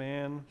pursuits of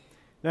man,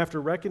 and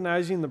after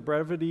recognizing the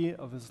brevity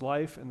of his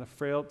life and the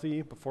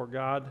frailty before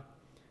God,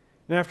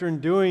 and after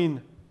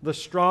enduring the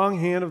strong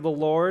hand of the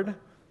Lord,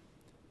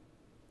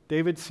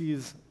 David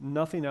sees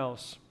nothing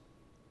else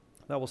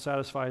that will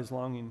satisfy his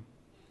longing,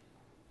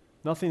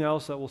 nothing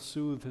else that will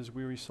soothe his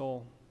weary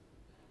soul.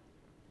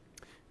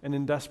 And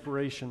in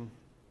desperation,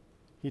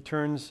 he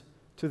turns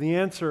to the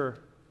answer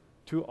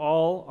to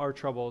all our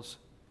troubles,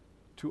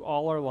 to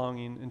all our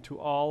longing, and to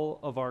all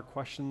of our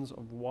questions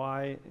of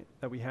why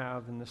that we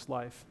have in this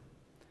life.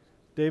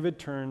 David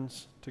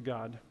turns to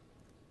God.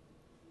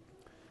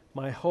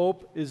 My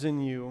hope is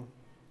in you.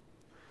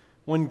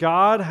 When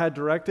God had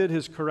directed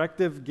his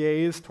corrective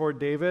gaze toward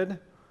David,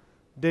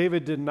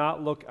 David did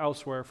not look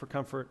elsewhere for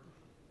comfort.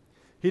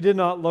 He did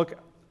not look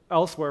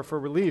elsewhere for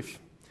relief.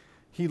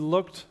 He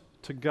looked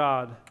to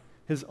God,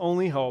 his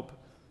only hope.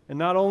 And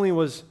not only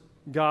was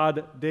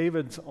God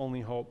David's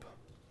only hope,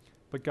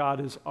 but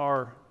God is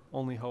our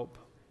only hope.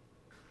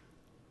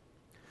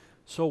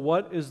 So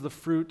what is the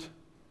fruit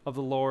of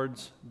the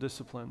Lord's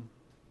discipline?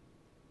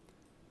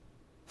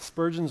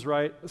 Spurgeon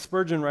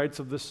writes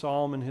of this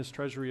psalm in his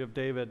Treasury of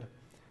David,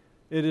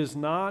 it is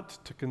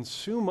not to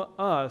consume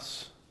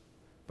us,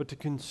 but to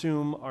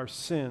consume our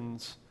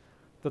sins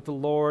that the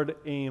Lord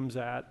aims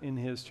at in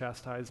his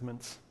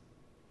chastisements.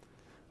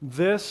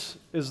 This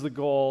is the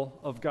goal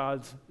of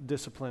God's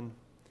discipline,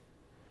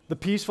 the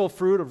peaceful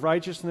fruit of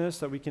righteousness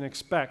that we can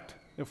expect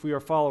if we are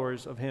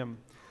followers of him.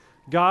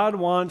 God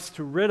wants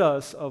to rid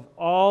us of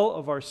all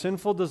of our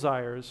sinful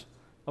desires,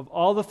 of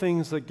all the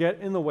things that get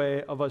in the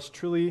way of us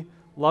truly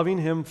loving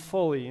him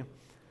fully,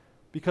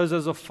 because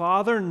as a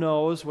father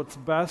knows what's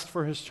best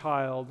for his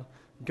child,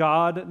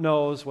 God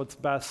knows what's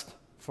best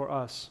for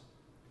us.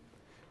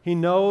 He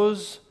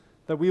knows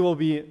that we will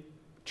be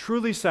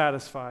truly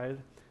satisfied,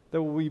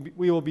 that we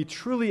will be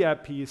truly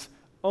at peace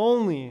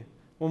only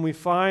when we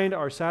find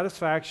our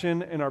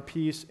satisfaction and our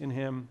peace in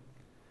him.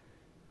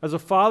 As a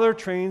father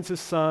trains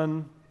his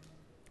son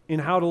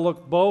in how to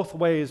look both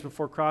ways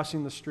before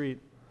crossing the street,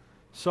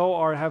 so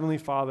our Heavenly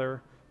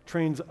Father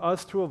trains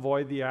us to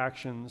avoid the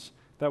actions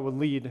that would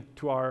lead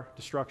to our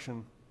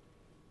destruction.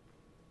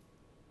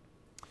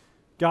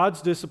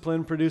 God's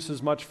discipline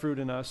produces much fruit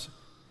in us,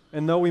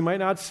 and though we might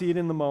not see it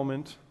in the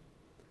moment,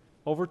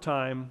 over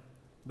time,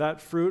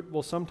 that fruit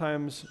will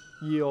sometimes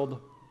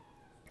yield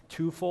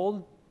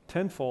 2-fold,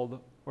 10-fold,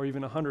 or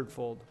even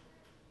 100-fold.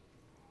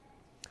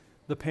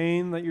 The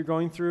pain that you're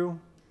going through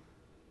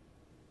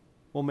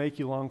will make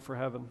you long for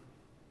heaven.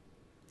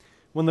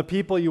 When the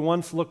people you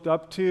once looked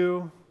up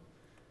to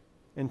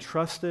and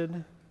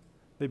trusted,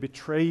 they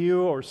betray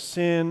you or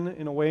sin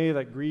in a way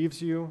that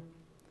grieves you,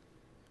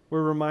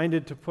 we're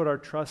reminded to put our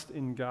trust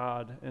in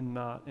God and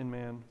not in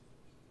man.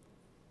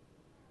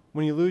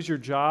 When you lose your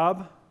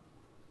job,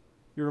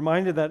 you're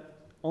reminded that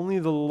only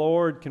the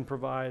Lord can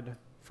provide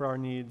for our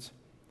needs.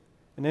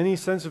 And any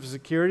sense of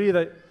security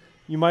that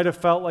you might have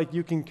felt like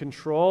you can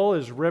control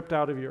is ripped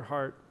out of your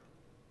heart.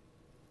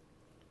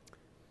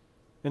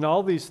 And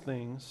all these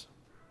things,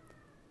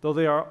 though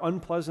they are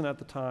unpleasant at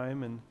the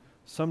time and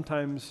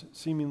sometimes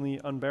seemingly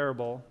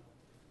unbearable,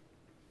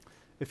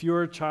 if you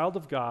are a child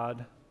of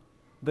God,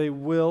 they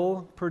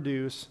will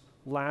produce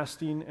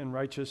lasting and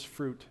righteous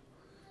fruit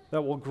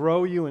that will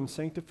grow you in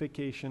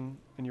sanctification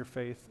and your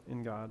faith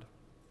in God,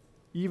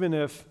 even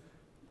if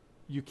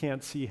you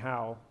can't see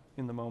how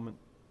in the moment.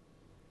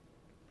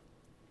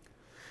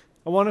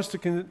 I want us to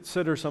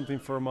consider something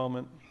for a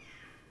moment.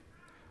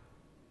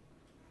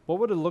 What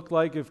would it look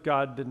like if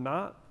God did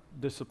not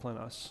discipline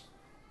us?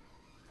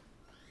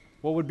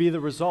 What would be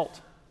the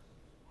result?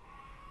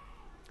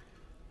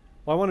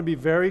 Well, I want to be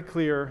very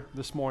clear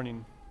this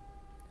morning.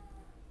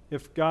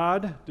 If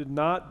God did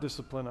not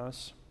discipline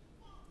us,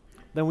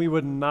 then we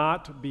would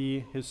not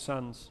be his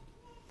sons.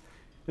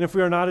 And if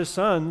we are not his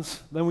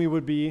sons, then we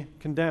would be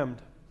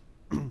condemned.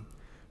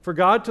 For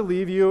God to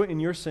leave you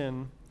in your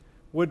sin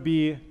would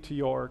be to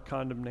your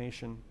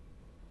condemnation.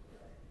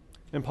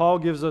 And Paul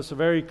gives us a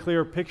very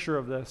clear picture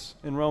of this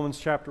in Romans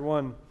chapter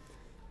 1.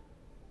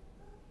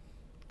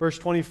 Verse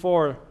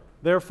 24,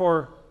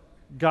 therefore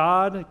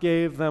God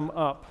gave them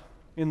up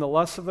in the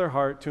lusts of their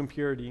heart to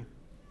impurity,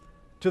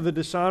 to the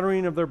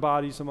dishonoring of their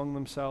bodies among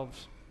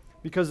themselves,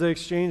 because they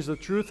exchanged the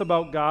truth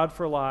about God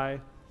for a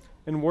lie,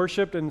 and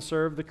worshipped and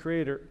served the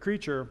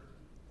creature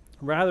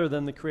rather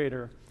than the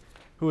Creator,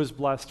 who is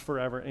blessed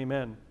forever.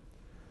 Amen.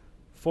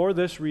 For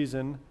this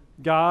reason,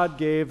 God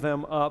gave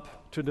them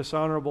up to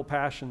dishonorable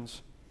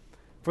passions.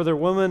 For their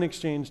women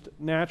exchanged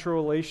natural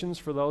relations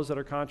for those that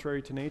are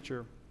contrary to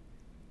nature.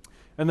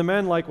 And the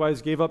men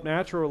likewise gave up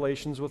natural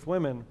relations with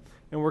women,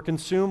 and were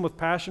consumed with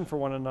passion for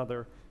one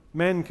another,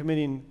 men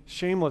committing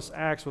shameless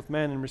acts with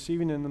men and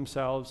receiving in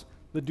themselves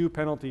the due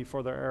penalty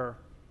for their error.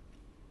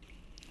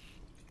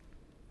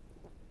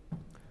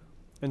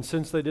 And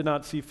since they did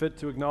not see fit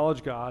to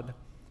acknowledge God,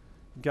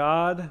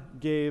 God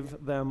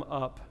gave them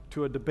up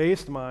to a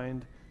debased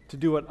mind to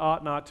do what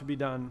ought not to be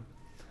done.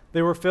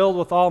 They were filled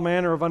with all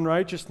manner of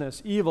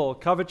unrighteousness, evil,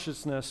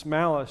 covetousness,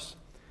 malice.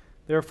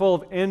 They are full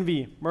of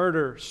envy,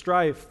 murder,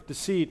 strife,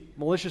 deceit,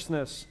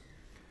 maliciousness.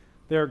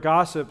 They are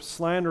gossips,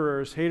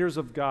 slanderers, haters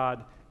of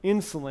God,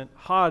 insolent,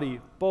 haughty,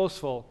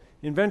 boastful,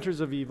 inventors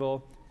of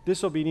evil,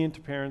 disobedient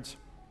to parents,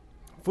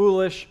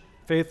 foolish,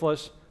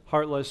 faithless,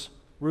 heartless,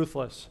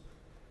 ruthless.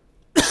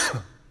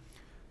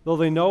 Though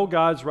they know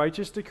God's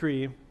righteous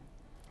decree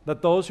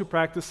that those who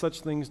practice such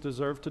things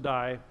deserve to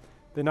die,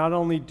 they not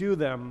only do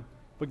them,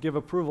 but give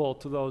approval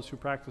to those who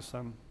practice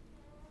them.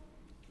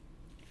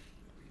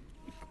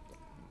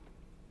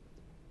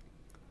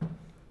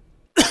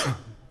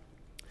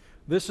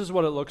 This is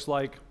what it looks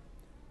like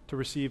to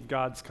receive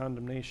God's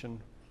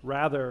condemnation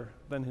rather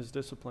than his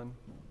discipline.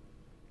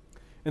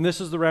 And this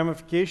is the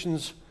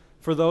ramifications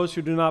for those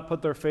who do not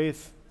put their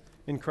faith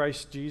in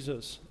Christ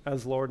Jesus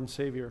as Lord and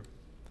Savior.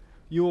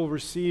 You will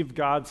receive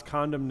God's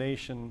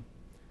condemnation,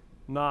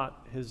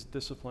 not his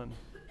discipline.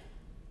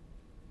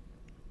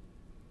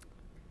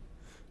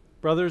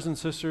 Brothers and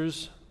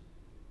sisters,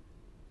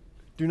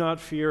 do not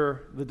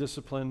fear the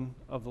discipline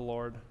of the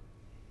Lord,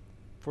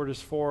 for it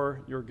is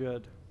for your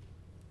good.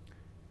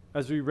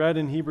 As we read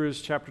in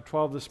Hebrews chapter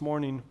 12 this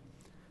morning,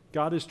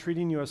 God is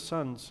treating you as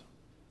sons.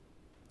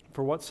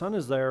 For what son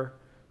is there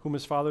whom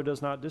his father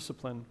does not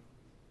discipline?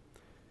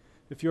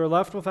 If you are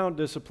left without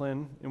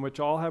discipline, in which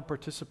all have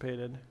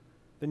participated,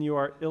 then you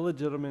are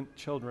illegitimate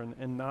children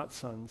and not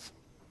sons.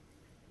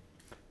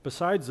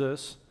 Besides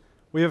this,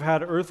 we have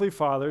had earthly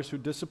fathers who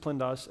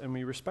disciplined us, and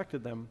we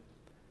respected them.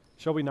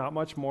 Shall we not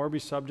much more be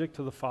subject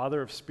to the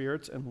Father of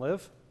spirits and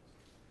live?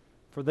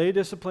 For they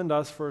disciplined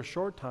us for a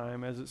short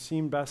time, as it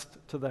seemed best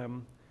to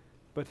them,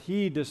 but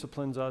he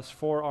disciplines us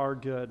for our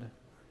good,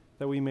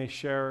 that we may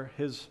share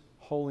his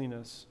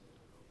holiness.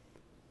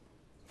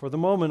 For the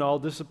moment, all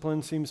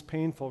discipline seems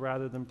painful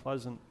rather than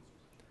pleasant,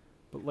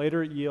 but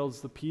later it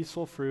yields the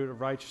peaceful fruit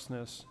of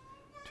righteousness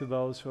to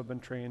those who have been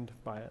trained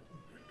by it.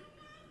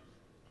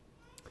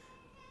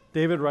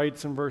 David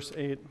writes in verse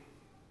 8,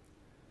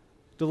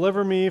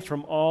 "Deliver me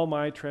from all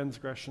my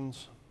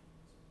transgressions."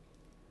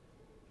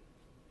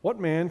 What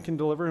man can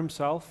deliver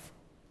himself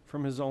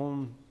from his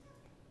own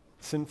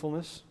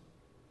sinfulness?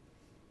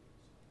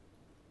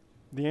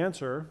 The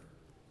answer,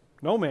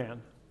 no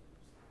man,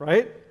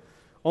 right?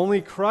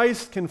 Only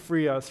Christ can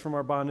free us from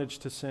our bondage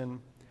to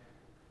sin.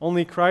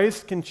 Only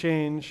Christ can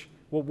change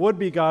what would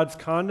be God's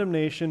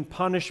condemnation,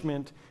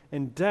 punishment,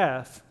 and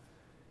death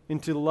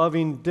into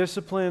loving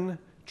discipline,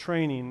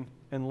 training,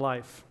 and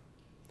life.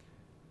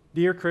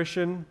 Dear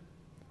Christian,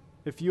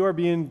 if you are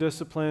being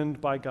disciplined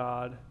by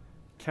God,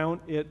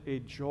 count it a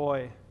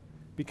joy,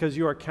 because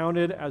you are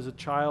counted as a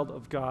child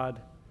of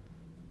God.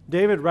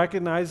 David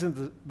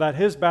recognizes that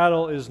his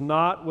battle is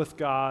not with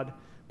God,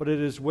 but it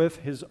is with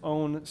his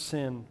own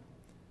sin.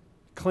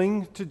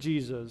 Cling to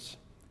Jesus,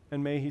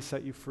 and may he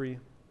set you free.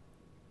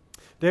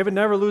 David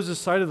never loses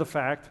sight of the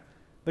fact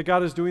that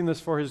God is doing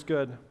this for his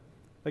good,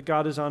 that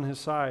God is on his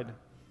side.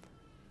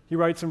 He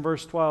writes in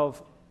verse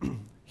 12,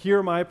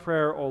 "Hear my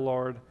prayer, O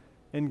Lord,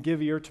 and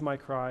give ear to my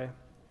cry.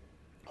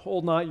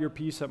 Hold not your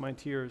peace at my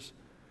tears,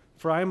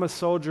 for I am a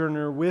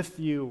sojourner with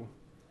you,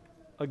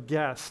 a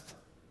guest,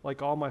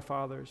 like all my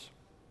fathers."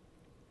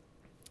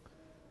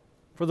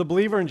 For the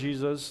believer in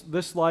Jesus,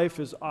 this life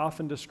is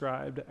often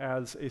described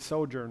as a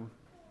sojourn,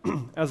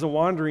 as a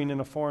wandering in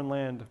a foreign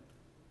land.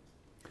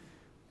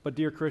 But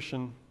dear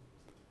Christian,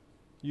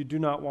 you do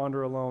not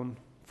wander alone,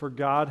 for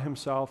God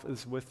himself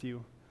is with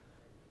you.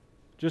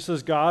 Just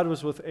as God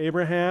was with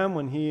Abraham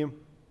when he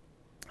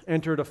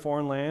entered a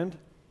foreign land,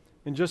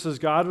 and just as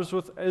God was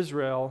with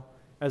Israel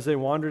as they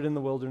wandered in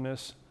the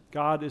wilderness,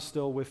 God is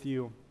still with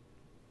you.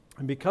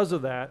 And because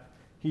of that,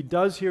 he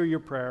does hear your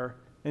prayer,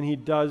 and he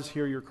does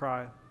hear your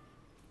cry.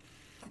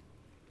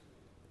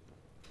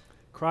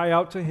 Cry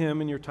out to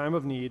him in your time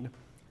of need,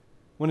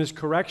 when his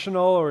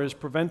correctional or his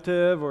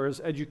preventive or his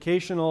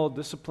educational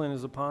discipline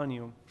is upon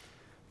you.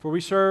 For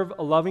we serve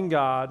a loving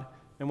God,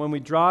 and when we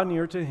draw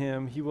near to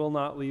him, he will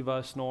not leave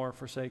us nor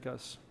forsake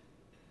us.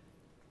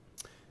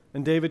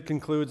 And David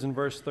concludes in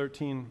verse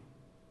 13,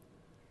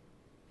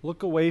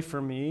 "Look away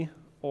from me,"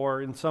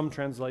 or in some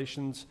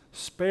translations,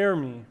 "spare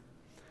me,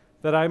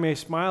 that I may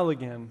smile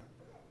again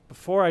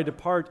before I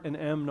depart and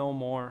am no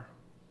more.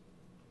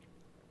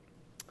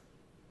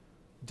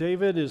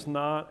 David is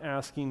not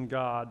asking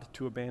God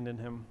to abandon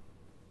him.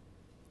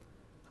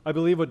 I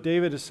believe what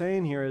David is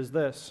saying here is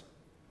this: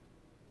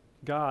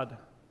 God,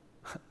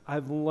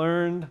 I've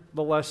learned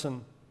the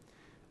lesson.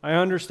 I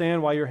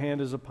understand why your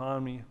hand is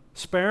upon me.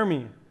 Spare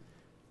me.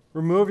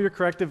 Remove your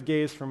corrective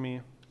gaze from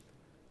me.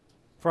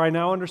 For I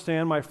now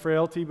understand my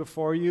frailty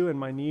before you and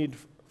my need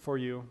for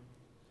you.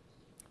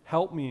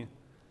 Help me.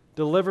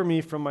 Deliver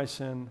me from my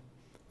sin,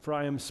 for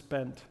I am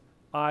spent.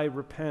 I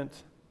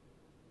repent.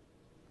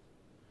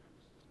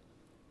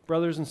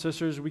 Brothers and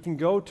sisters, we can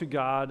go to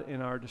God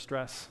in our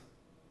distress.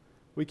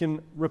 We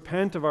can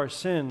repent of our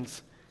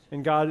sins,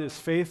 and God is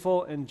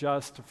faithful and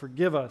just to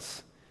forgive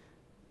us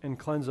and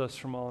cleanse us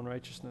from all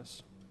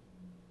unrighteousness.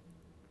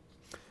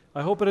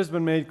 I hope it has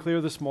been made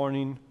clear this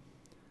morning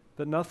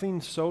that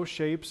nothing so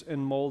shapes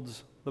and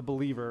molds the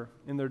believer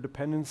in their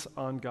dependence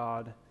on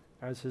God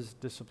as his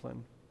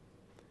discipline.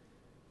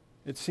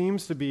 It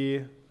seems to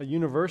be a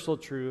universal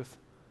truth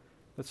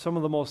that some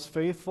of the most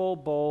faithful,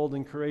 bold,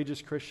 and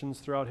courageous Christians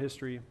throughout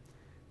history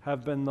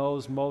have been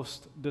those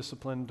most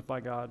disciplined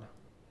by God.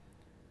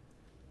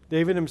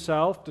 David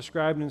himself,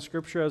 described in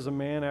Scripture as a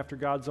man after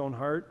God's own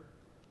heart,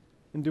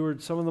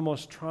 endured some of the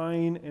most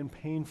trying and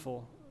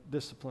painful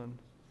discipline.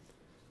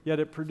 Yet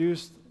it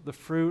produced the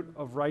fruit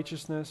of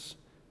righteousness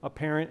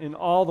apparent in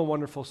all the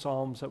wonderful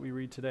Psalms that we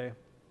read today.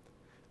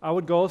 I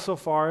would go so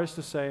far as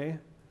to say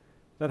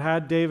that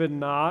had David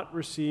not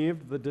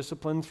received the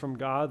disciplines from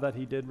God that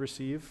he did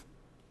receive,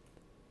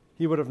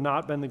 he would have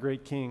not been the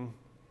great king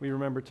we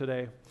remember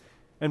today.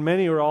 And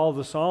many or all of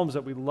the Psalms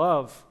that we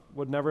love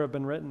would never have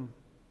been written.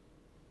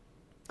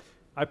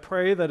 I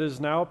pray that it is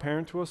now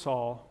apparent to us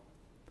all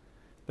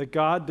that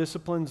God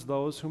disciplines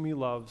those whom he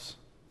loves,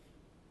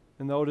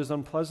 and though it is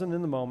unpleasant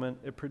in the moment,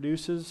 it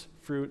produces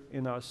fruit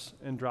in us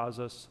and draws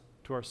us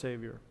to our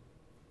Savior.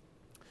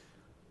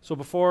 So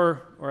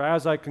before, or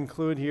as I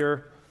conclude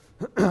here,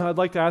 I'd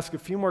like to ask a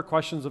few more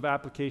questions of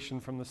application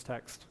from this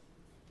text.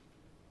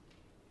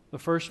 The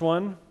first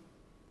one: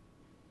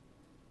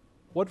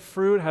 what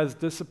fruit has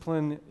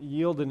discipline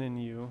yielded in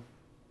you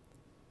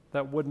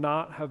that would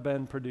not have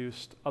been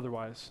produced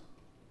otherwise?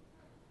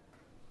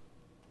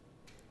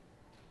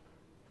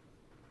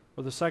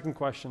 Or the second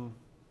question: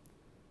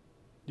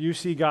 do you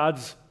see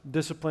God's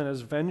discipline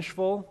as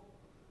vengeful,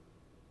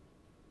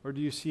 or do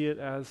you see it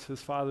as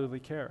his fatherly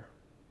care?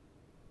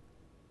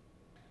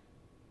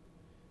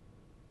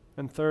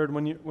 And third,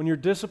 when you're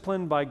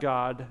disciplined by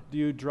God, do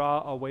you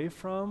draw away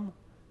from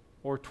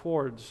or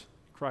towards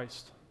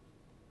Christ?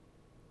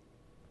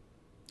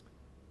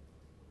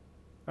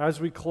 As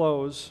we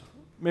close,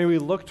 may we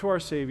look to our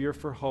Savior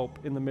for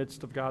hope in the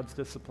midst of God's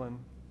discipline.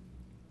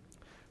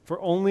 For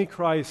only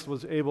Christ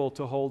was able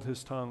to hold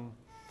his tongue.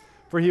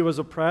 For he was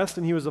oppressed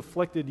and he was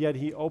afflicted, yet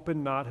he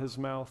opened not his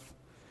mouth.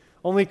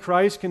 Only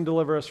Christ can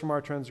deliver us from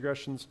our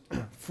transgressions,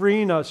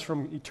 freeing us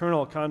from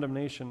eternal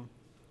condemnation.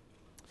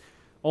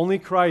 Only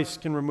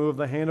Christ can remove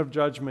the hand of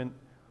judgment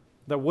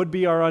that would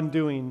be our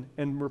undoing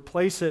and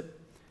replace it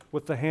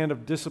with the hand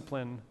of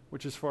discipline,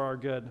 which is for our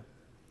good.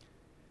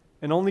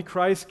 And only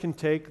Christ can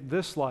take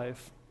this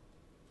life,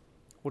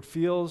 what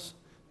feels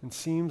and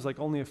seems like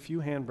only a few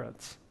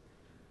handbreadths,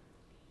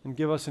 and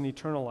give us an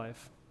eternal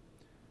life,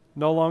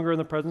 no longer in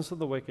the presence of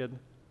the wicked,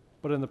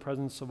 but in the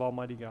presence of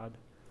Almighty God.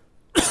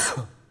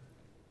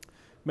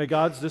 May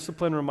God's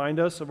discipline remind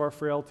us of our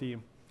frailty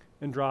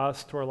and draw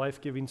us to our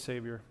life-giving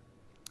Savior.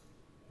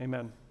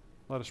 Amen.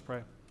 Let us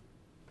pray.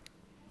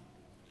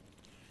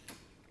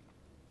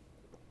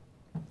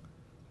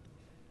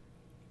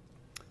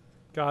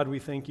 God, we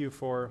thank you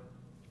for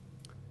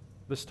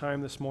this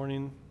time this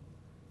morning,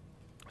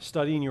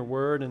 studying your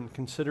word and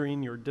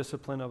considering your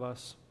discipline of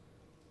us.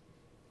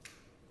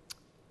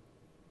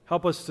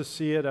 Help us to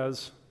see it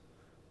as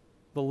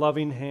the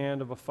loving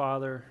hand of a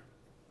father.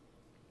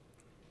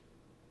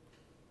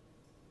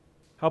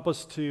 Help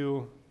us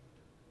to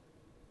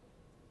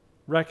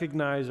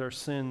recognize our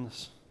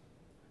sins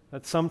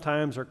that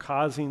sometimes are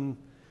causing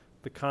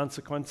the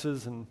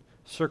consequences and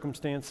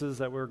circumstances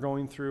that we're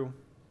going through.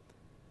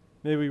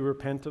 May we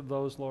repent of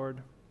those,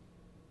 Lord.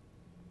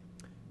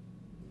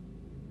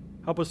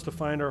 Help us to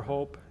find our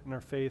hope and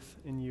our faith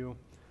in you.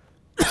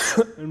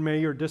 And may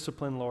your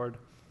discipline, Lord,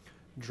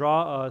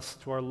 draw us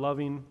to our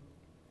loving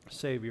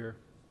Savior.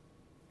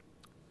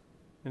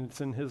 And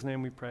it's in his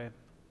name we pray.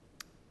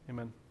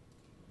 Amen.